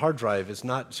digital hard drive is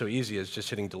not so easy as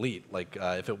just hitting delete. Like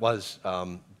if it was,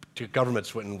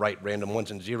 governments wouldn't write random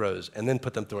ones and zeros and then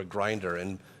put them through a grinder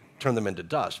and turn them into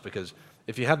dust. Because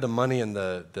if you have the money and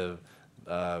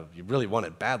you really want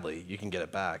it badly, you can get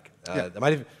it back.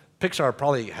 Pixar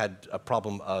probably had a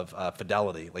problem of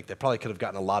fidelity. Like they probably could have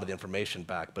gotten a lot of the information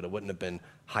back, but it wouldn't have been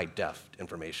high def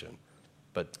information.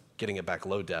 But getting it back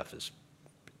low def is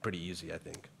pretty easy, I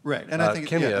think. Right, and I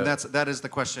think that is the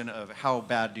question of how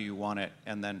bad do you want it,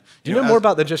 and then do you know more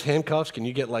about than just handcuffs? Can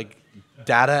you get like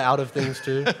data out of things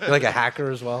too? You're like a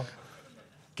hacker as well.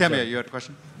 Camilla, you had a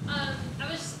question? I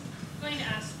was going to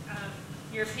ask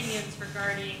your opinions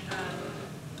regarding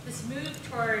this move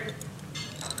toward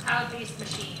cloud-based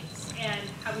machines and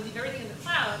how we leave everything in the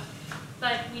cloud,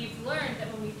 but we've learned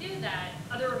that when we do that,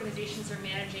 other organizations are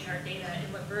managing our data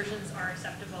and what versions are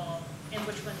acceptable and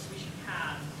which ones we should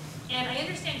have. And I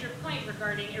understand your point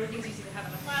regarding everything's easy to have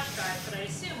on a flash drive, but I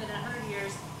assume that in 100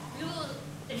 years, we will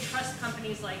entrust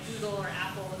companies like Google or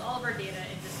Apple with all of our data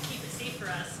and just keep it safe for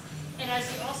us. And as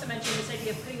you also mentioned, this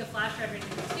idea of putting a flash drive in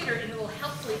your computer and it will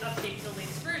helpfully update the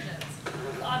latest versions.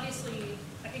 Well, obviously,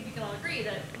 I think we can all agree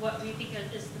that what we think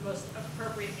is the most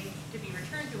appropriate thing to be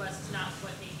returned to us is not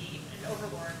what may be an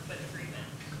overlord but agreement.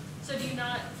 So do you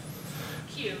not,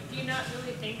 Hugh, do you not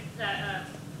really think that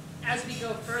as we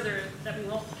go further that we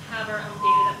won't have our own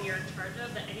data that we are in charge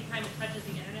of, that any time it touches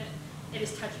the internet, it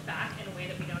is touched back in a way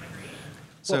that we don't agree?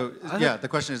 So the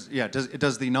question is,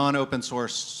 does the non-open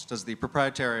source, does the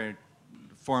proprietary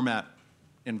format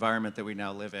environment that we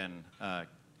now live in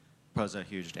pose a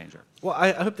huge danger? Well,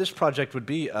 I hope this project would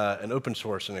be an open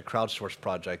source and a crowdsourced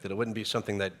project, that it wouldn't be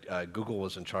something that Google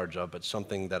was in charge of, but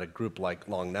something that a group like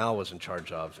Long Now was in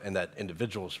charge of and that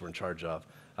individuals were in charge of.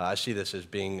 I see this as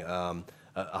being a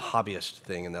hobbyist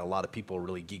thing and that a lot of people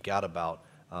really geek out about.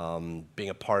 being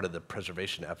a part of the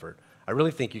preservation effort. I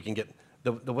really think you can get,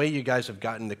 the way you guys have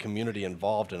gotten the community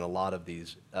involved in a lot of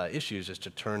these issues is to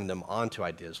turn them onto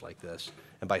ideas like this.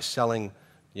 And by selling,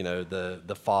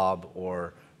 the fob,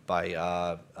 or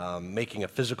by making a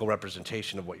physical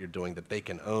representation of what you're doing that they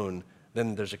can own,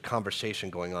 then there's a conversation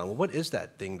going on. Well, what is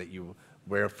that thing that you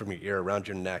wear from your ear, around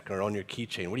your neck, or on your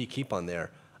keychain? What do you keep on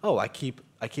there? Oh, I keep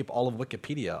all of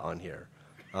Wikipedia on here.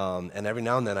 And every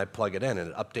now and then I plug it in, and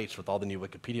it updates with all the new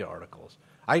Wikipedia articles.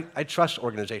 I trust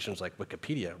organizations like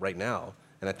Wikipedia right now,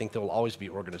 and I think there will always be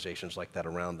organizations like that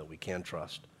around that we can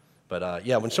trust. But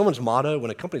yeah, when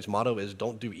a company's motto is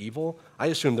 "Don't do evil," I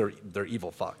assume they're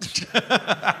evil fucks.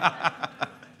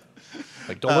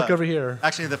 Like, don't look over here.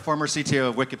 Actually, the former CTO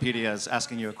of Wikipedia is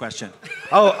asking you a question.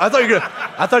 Oh, I thought you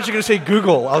were gonna say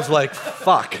Google. I was like,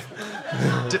 fuck.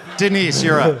 Denise,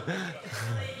 you're up.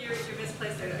 You're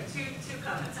misplaced there. Two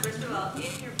comments. First of all, in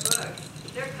your book,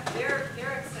 they're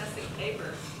accessing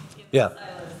paper in the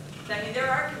silos. I mean, there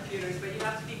are computers, but you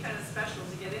have to be kind of special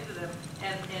to get into them.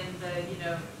 And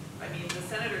the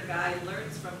senator guy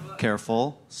learns from books.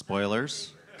 Careful,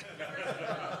 spoilers.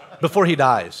 Before he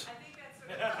dies. I think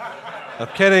that's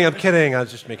sort of I'm kidding. I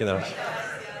was just making that up. yes.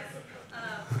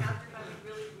 After having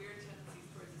really weird tendencies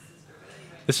towards his sister. But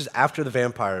anyway. This is after the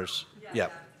vampires. Yeah.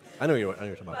 I know what you're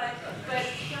talking about. But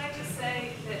can I just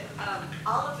say that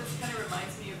all of this kind of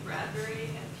reminds me of Bradbury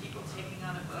and people taking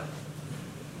on a book.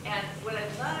 And what I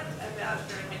loved about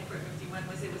Fahrenheit 451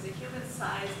 was it was a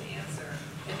human-sized answer.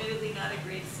 Admittedly, not a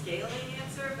great scaling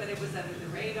answer, but it was under the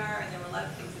radar, and there were a lot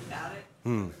of things about it that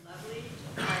were lovely.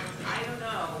 I don't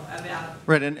know about...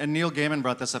 Right, and Neil Gaiman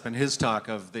brought this up in his talk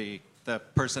of the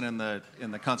person in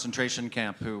the concentration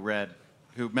camp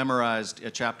who memorized a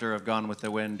chapter of Gone with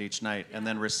the Wind each night and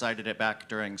then recited it back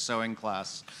during sewing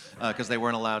class because they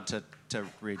weren't allowed to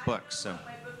read books. So. My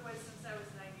book was since I was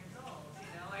 9 years old,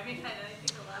 I think a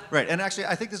lot of... Right, and actually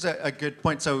I think this is a good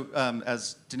point. So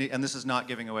as Denise, and this is not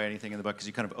giving away anything in the book because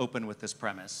you kind of open with this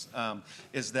premise,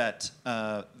 is that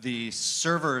the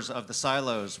servers of the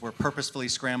silos were purposefully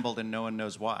scrambled and no one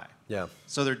knows why. Yeah.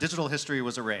 So their digital history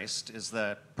was erased, is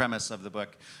the premise of the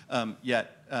book.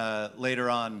 Yet later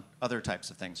on, other types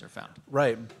of things are found.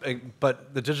 Right,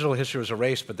 but the digital history was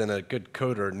erased, but then a good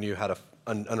coder knew how to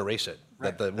unerase it.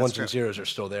 Right. That the ones and zeros are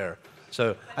still there.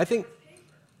 So I think,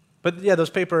 but yeah, those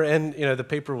paper, and the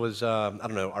paper was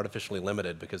artificially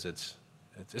limited because it's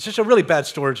just a really bad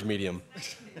storage medium.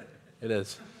 It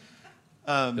is.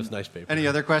 It's nice paper. Any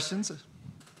other questions,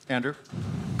 Andrew?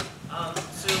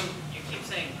 So you keep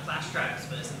saying flash drives,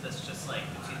 but isn't this just like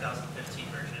the 2015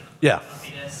 version of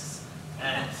floppy disks?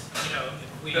 And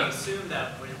if we assume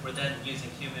that we're then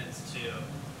using humans to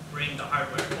bring the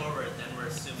hardware forward, then we're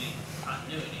assuming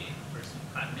continuity. Versus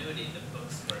continuity, the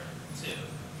books were too.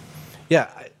 Yeah,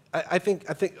 I think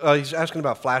he's asking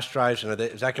about flash drives, and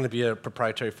is that going to be a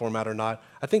proprietary format or not?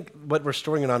 I think what we're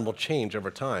storing it on will change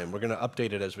over time. We're going to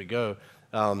update it as we go.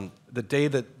 The day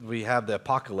that we have the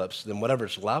apocalypse, then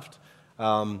whatever's left,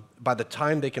 by the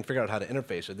time they can figure out how to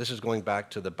interface it, this is going back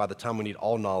to by the time we need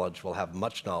all knowledge, we'll have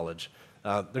much knowledge.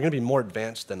 They're going to be more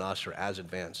advanced than us, or as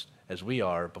advanced as we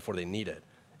are before they need it.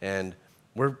 And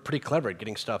we're pretty clever at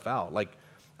getting stuff out. Like,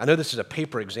 I know this is a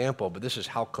paper example, but this is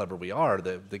how clever we are.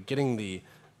 Getting the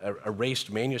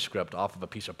erased manuscript off of a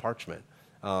piece of parchment.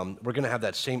 We're going to have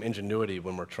that same ingenuity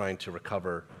when we're trying to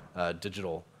recover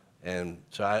digital. And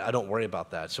so I don't worry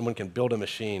about that. Someone can build a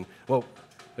machine. Well,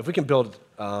 if we can build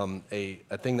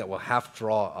a thing that will half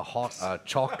draw a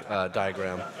chalk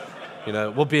diagram,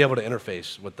 we'll be able to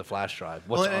interface with the flash drive.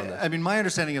 What's on that? I mean, my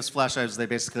understanding is flash drives,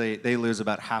 they lose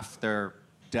about half their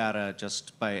data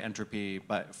just by entropy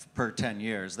per 10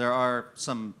 years. There are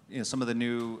some of the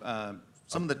new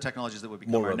some of the technologies that would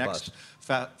become our next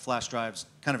flash drives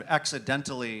kind of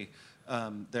accidentally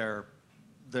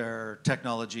their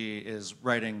technology is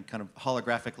writing kind of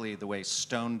holographically the way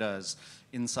stone does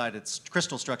inside its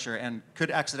crystal structure and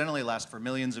could accidentally last for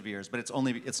millions of years, but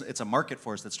it's a market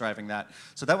force that's driving that.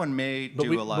 So that one may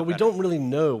do a lot better. But we don't really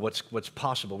know what's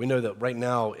possible. We know that right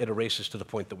now it erases to the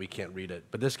point that we can't read it.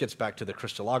 But this gets back to the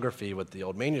crystallography with the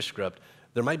old manuscript.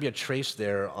 There might be a trace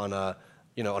there on a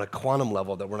quantum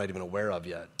level that we're not even aware of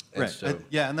yet. And right. So,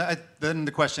 then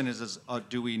the question is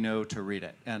do we know to read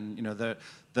it? And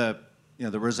the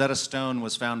Rosetta Stone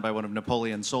was found by one of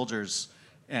Napoleon's soldiers,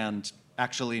 and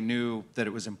actually knew that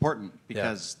it was important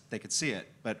because they could see it.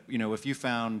 But if you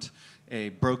found a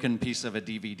broken piece of a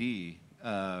DVD,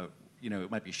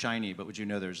 it might be shiny, but would you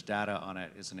know there's data on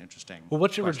it is an interesting Well,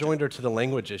 what's your question. rejoinder to the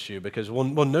language issue? Because we'll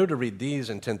know to read these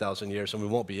in 10,000 years, and we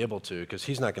won't be able to because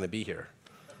he's not going to be here.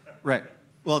 Right.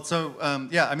 Well, so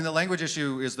yeah, I mean, the language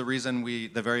issue is the reason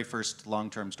the very first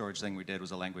long-term storage thing we did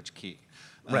was a language key.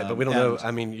 Right, but we don't know. I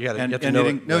mean, you have to know.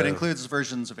 It includes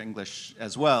versions of English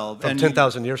as well. From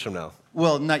 10,000 years from now.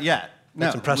 Well, not yet. No,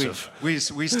 that's impressive. We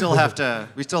still have to.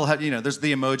 We still have. There's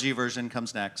the emoji version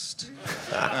comes next.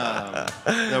 That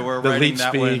we're the writing leet that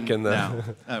speak one and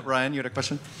the. now. Ryan, you had a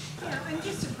question? Yeah, I'm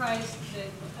just surprised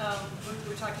that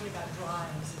we're talking about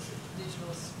drives as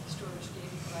digital storage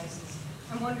data devices.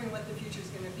 I'm wondering what the future is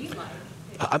going to be like.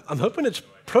 I'm hoping it's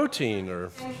protein or.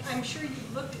 And I'm sure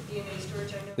you've looked at DNA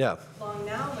storage. I know Yeah. Long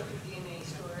now look at DNA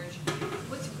storage.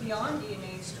 What's beyond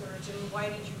DNA storage, and why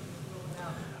did you rule it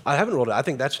out? I haven't rolled it. I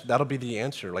think that'll be the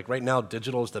answer. Like right now,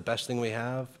 digital is the best thing we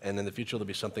have, and in the future there'll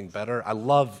be something better. I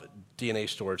love DNA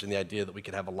storage and the idea that we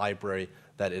could have a library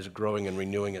that is growing and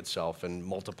renewing itself and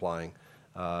multiplying.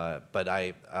 But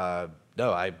I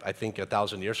think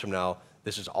 1,000 years from now,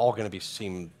 this is all going to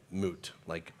seem moot.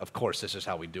 Like, of course, this is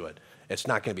how we do it. It's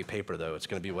not going to be paper, though. It's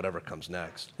going to be whatever comes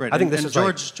next. Right. I think this is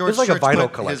George like a vinyl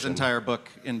put collection. his entire book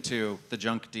into the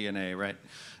junk DNA, right?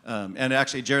 And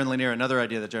actually, Jaron Lanier, another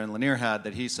idea that Jaron Lanier had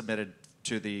that he submitted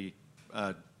to the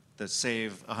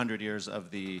Save 100 Years of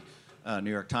the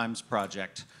New York Times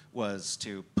project was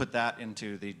to put that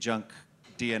into the junk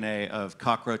DNA of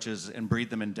cockroaches and breed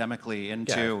them endemically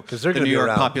into the New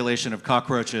York population of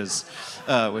cockroaches.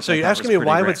 So you're asking me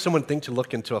why would someone think to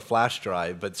look into a flash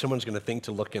drive, but someone's going to think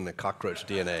to look in the cockroach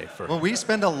DNA for? Well, we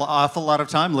spend an awful lot of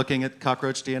time looking at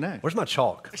cockroach DNA. Where's my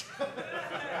chalk?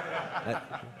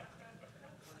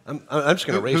 I'm just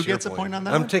going to raise your point. Who gets a point on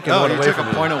that? I'm taking one away from you. Oh, you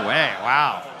took a point away.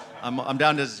 Wow. I'm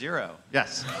down to 0.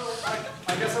 Yes.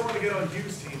 I guess I want to get on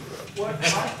Hugh's team.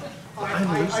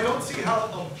 I don't see how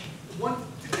one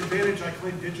advantage I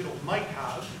claim digital might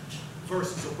have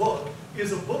versus a book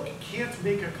is a book can't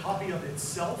make a copy of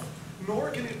itself, nor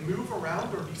can it move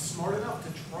around or be smart enough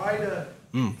to try to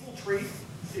infiltrate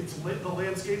the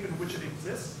landscape in which it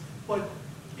exists. But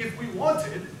if we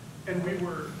wanted, and we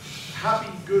were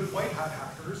happy, good white hat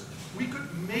hackers, we could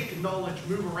make knowledge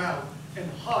move around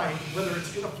and hide, whether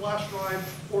it's in a flash drive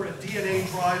or a DNA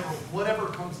drive or whatever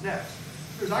comes next.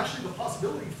 There's actually the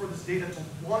possibility for this data to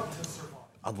want to survive.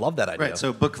 I love that idea. Right,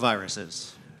 so book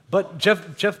viruses. But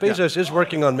Jeff Bezos is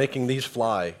working on making these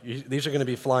fly. These are going to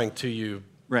be flying to you.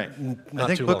 Right. I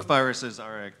think book viruses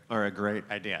are a great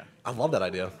idea. I love that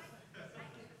idea.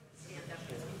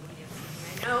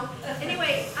 I know.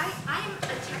 Anyway, I'm a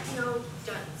techno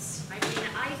dunce. I mean,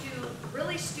 I do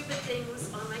really stupid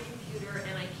things on my computer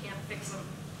and I can't fix them.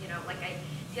 Like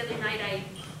the other night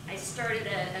I started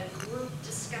a group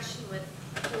discussion with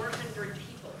 400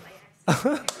 people.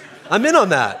 I'm in on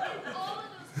that.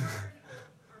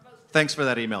 Thanks for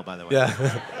that email, by the way. Yeah.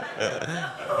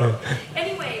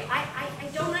 Anyway, I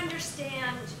don't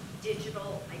understand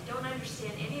digital. I don't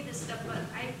understand any of this stuff, but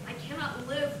I cannot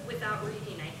live without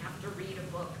reading. I have to read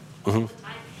a book all the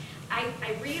time.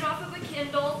 I read off of a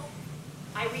Kindle.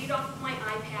 I read off of my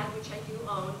iPad, which I do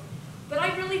own. But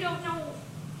I really don't know.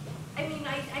 I mean,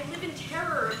 I live in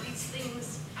terror of these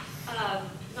things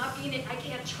not being, I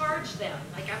can't charge them.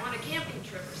 Like I'm on a camping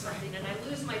trip or something and I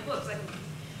lose my books.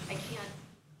 I can't.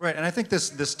 Right, and I think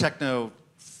this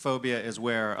technophobia is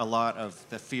where a lot of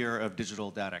the fear of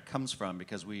digital data comes from,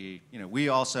 because we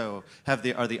also are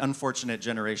the unfortunate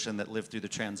generation that lived through the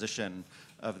transition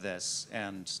of this,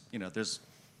 and there's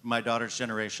my daughter's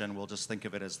generation will just think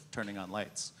of it as turning on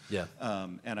lights. Yeah.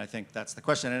 And I think that's the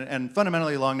question. And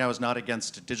fundamentally, Long Now is not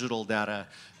against digital data.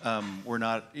 We're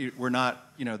not.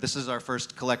 This is our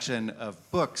first collection of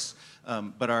books,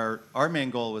 but our main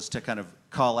goal was to kind of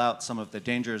call out some of the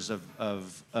dangers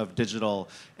of digital.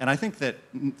 And I think that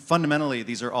fundamentally,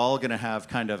 these are all going to have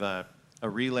kind of a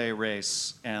relay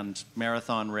race and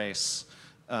marathon race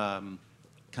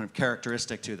kind of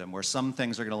characteristic to them, where some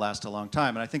things are going to last a long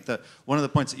time. And I think that one of the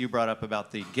points that you brought up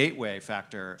about the gateway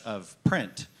factor of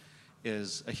print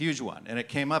is a huge one. And it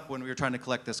came up when we were trying to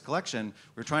collect this collection.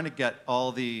 We were trying to get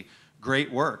all the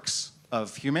great works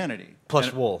of humanity.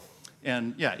 Plus wool.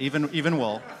 And yeah, even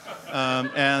wool.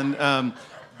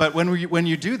 But when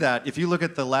you do that, if you look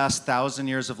at the last 1,000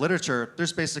 years of literature,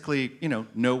 there's basically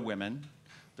no women.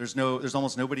 There's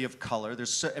almost nobody of color.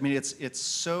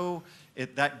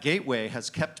 That gateway has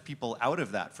kept people out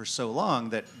of that for so long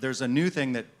that there's a new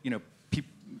thing that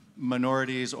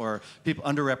minorities or people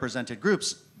underrepresented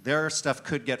groups, their stuff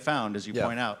could get found, as you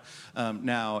point out,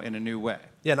 now in a new way.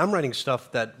 Yeah, and I'm writing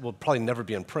stuff that will probably never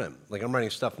be in print. Like I'm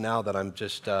writing stuff now that I'm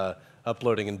just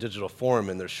uploading in digital form,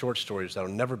 and there's short stories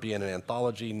that'll never be in an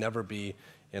anthology, never be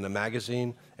in a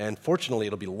magazine, and fortunately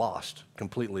it'll be lost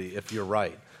completely if you're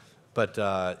right. But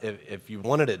if you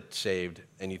wanted it saved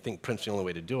and you think print's the only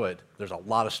way to do it, there's a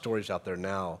lot of stories out there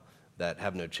now that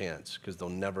have no chance because they'll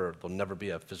never be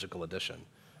a physical edition.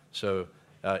 So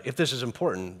if this is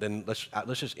important, then let's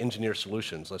just engineer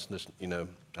solutions. Let's just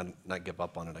not give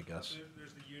up on it, I guess.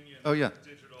 There's the union Oh, yeah.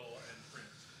 digital and print.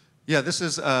 Yeah, this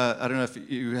is, I don't know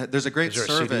if there's a great Is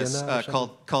there a CD in service that or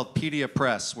called Pedia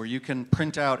Press where you can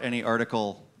print out any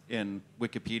article in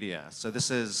Wikipedia. So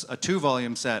this is a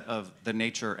 2-volume set of the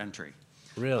Nature entry.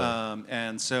 Really?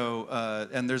 And so,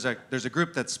 and there's a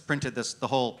group that's printed the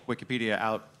whole Wikipedia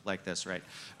out like this, right?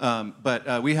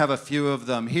 But we have a few of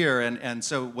them here, and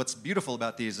so what's beautiful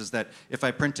about these is that if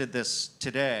I printed this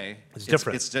today, It's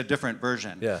different. It's a different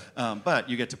version. Yeah. But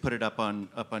you get to put it up on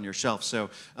your shelf. So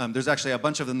there's actually a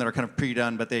bunch of them that are kind of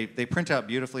pre-done, but they print out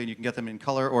beautifully, and you can get them in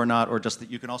color or not, or just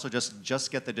you can also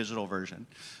just get the digital version.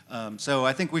 So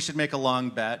I think we should make a long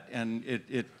bet, and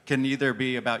it can either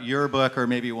be about your book or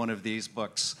maybe one of these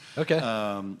books. Okay.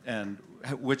 And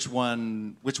which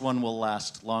one will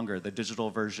last longer, the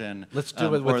digital version? Let's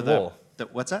do it with or wool.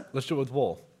 What's that? Let's do it with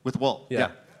wool. With wool. Yeah.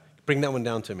 Yeah. Bring that one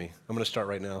down to me. I'm going to start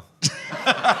right now.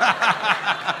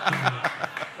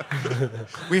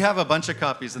 We have a bunch of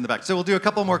copies in the back, so we'll do a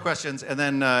couple more questions, and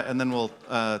then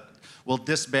we'll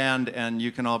disband, and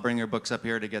you can all bring your books up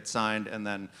here to get signed, and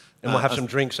then And we'll have some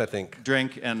drinks, I think.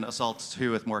 drink and assault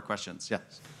Hugh with more questions.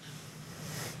 Yes.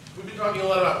 We've been talking a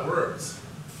lot about words,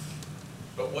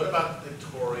 but what about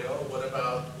pictorial? What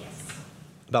about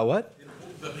About what?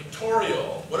 the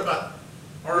pictorial? What about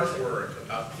artwork?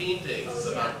 About paintings?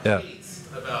 About Yeah. plates?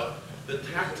 About the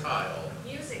tactile?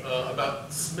 Music.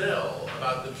 About smell?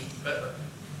 About the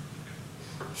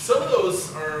some of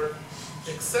those are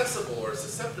accessible or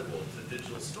susceptible to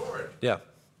digital storage. Yeah.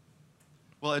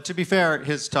 Well, to be fair,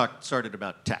 his talk started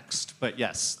about text, but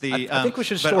yes, I think we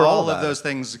should but store all all of of that. those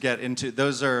things get into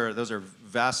those are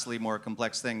vastly more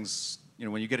complex things. You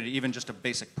know, when you get even just a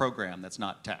basic program that's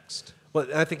not text. Well,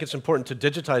 I think it's important to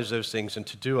digitize those things and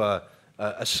to do a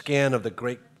scan of the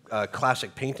great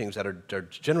classic paintings that are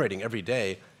generating every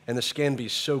day, and the scan be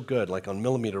so good, like on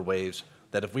millimeter waves,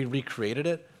 that if we recreated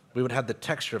it, we would have the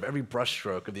texture of every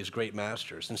brushstroke of these great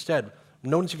masters. Instead,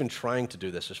 no one's even trying to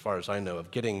do this, as far as I know,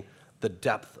 of getting the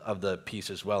depth of the piece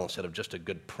as well, instead of just a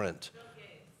good print.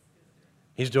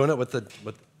 He's doing it with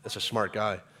that's a smart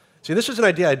guy. See, this is an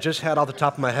idea I just had off the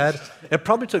top of my head. It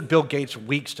probably took Bill Gates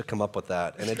weeks to come up with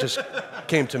that, and it just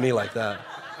came to me like that.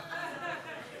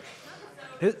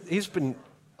 He's been...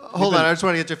 Hold on, I just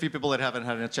want to get to a few people that haven't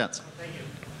had a chance. Thank you.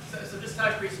 So this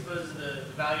talk presupposes the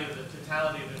value of the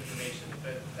totality of information,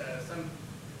 but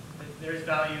there is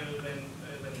value when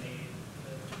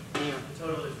the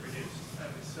total is reduced.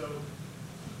 So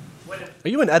what if... Are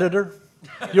you an editor?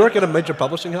 You work at a major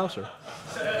publishing house, or?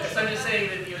 So I'm just saying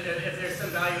that if there's some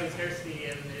value in scarcity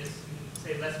and there's,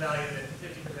 say, less value than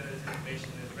 50% of this information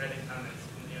is read in comments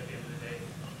at the end of the day,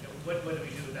 what do we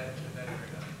do with that value?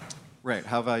 Right.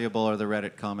 How valuable are the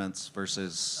Reddit comments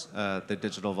versus the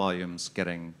digital volumes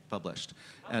getting published?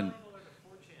 And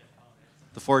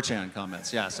the 4chan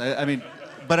comments, yes. I mean,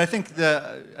 but I think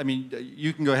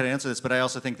you can go ahead and answer this, but I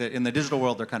also think that in the digital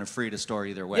world, they're kind of free to store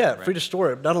either way. Yeah, right? free to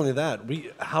store it. Not only that,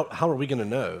 how are we going to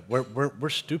know? We're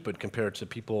stupid compared to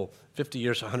people 50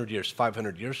 years, 100 years,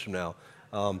 500 years from now.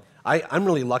 I'm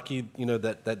really lucky,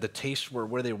 that the tastes were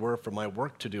where they were for my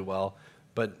work to do well.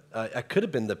 But I could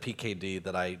have been the PKD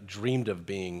that I dreamed of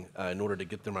being in order to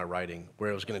get through my writing, where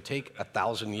it was going to take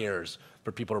 1,000 years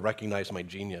for people to recognize my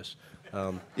genius.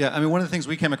 Yeah, I mean, one of the things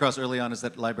we came across early on is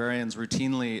that librarians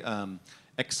routinely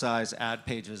excise ad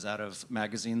pages out of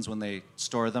magazines when they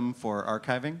store them for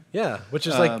archiving. Yeah, which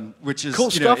is like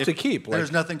cool stuff to keep.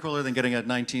 There's nothing cooler than getting a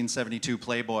 1972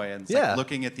 Playboy and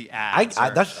looking at the ads.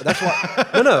 That's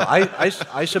why.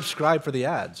 I subscribe for the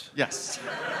ads. Yes.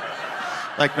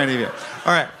 Like many of you.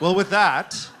 All right. Well, with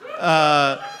that,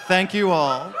 thank you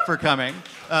all for coming.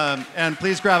 And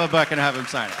please grab a book and have him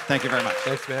sign it. Thank you very much.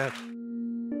 Thanks, man.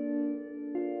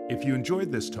 If you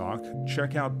enjoyed this talk,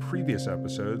 check out previous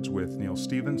episodes with Neil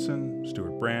Stevenson,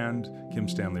 Stuart Brand, Kim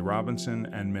Stanley Robinson,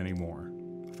 and many more.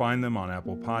 Find them on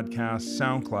Apple Podcasts,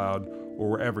 SoundCloud, or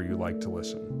wherever you like to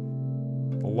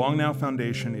listen. The Long Now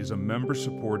Foundation is a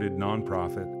member-supported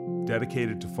nonprofit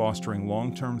dedicated to fostering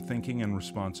long-term thinking and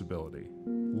responsibility.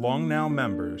 Long Now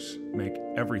members make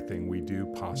everything we do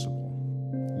possible.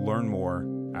 Learn more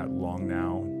at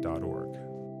longnow.org.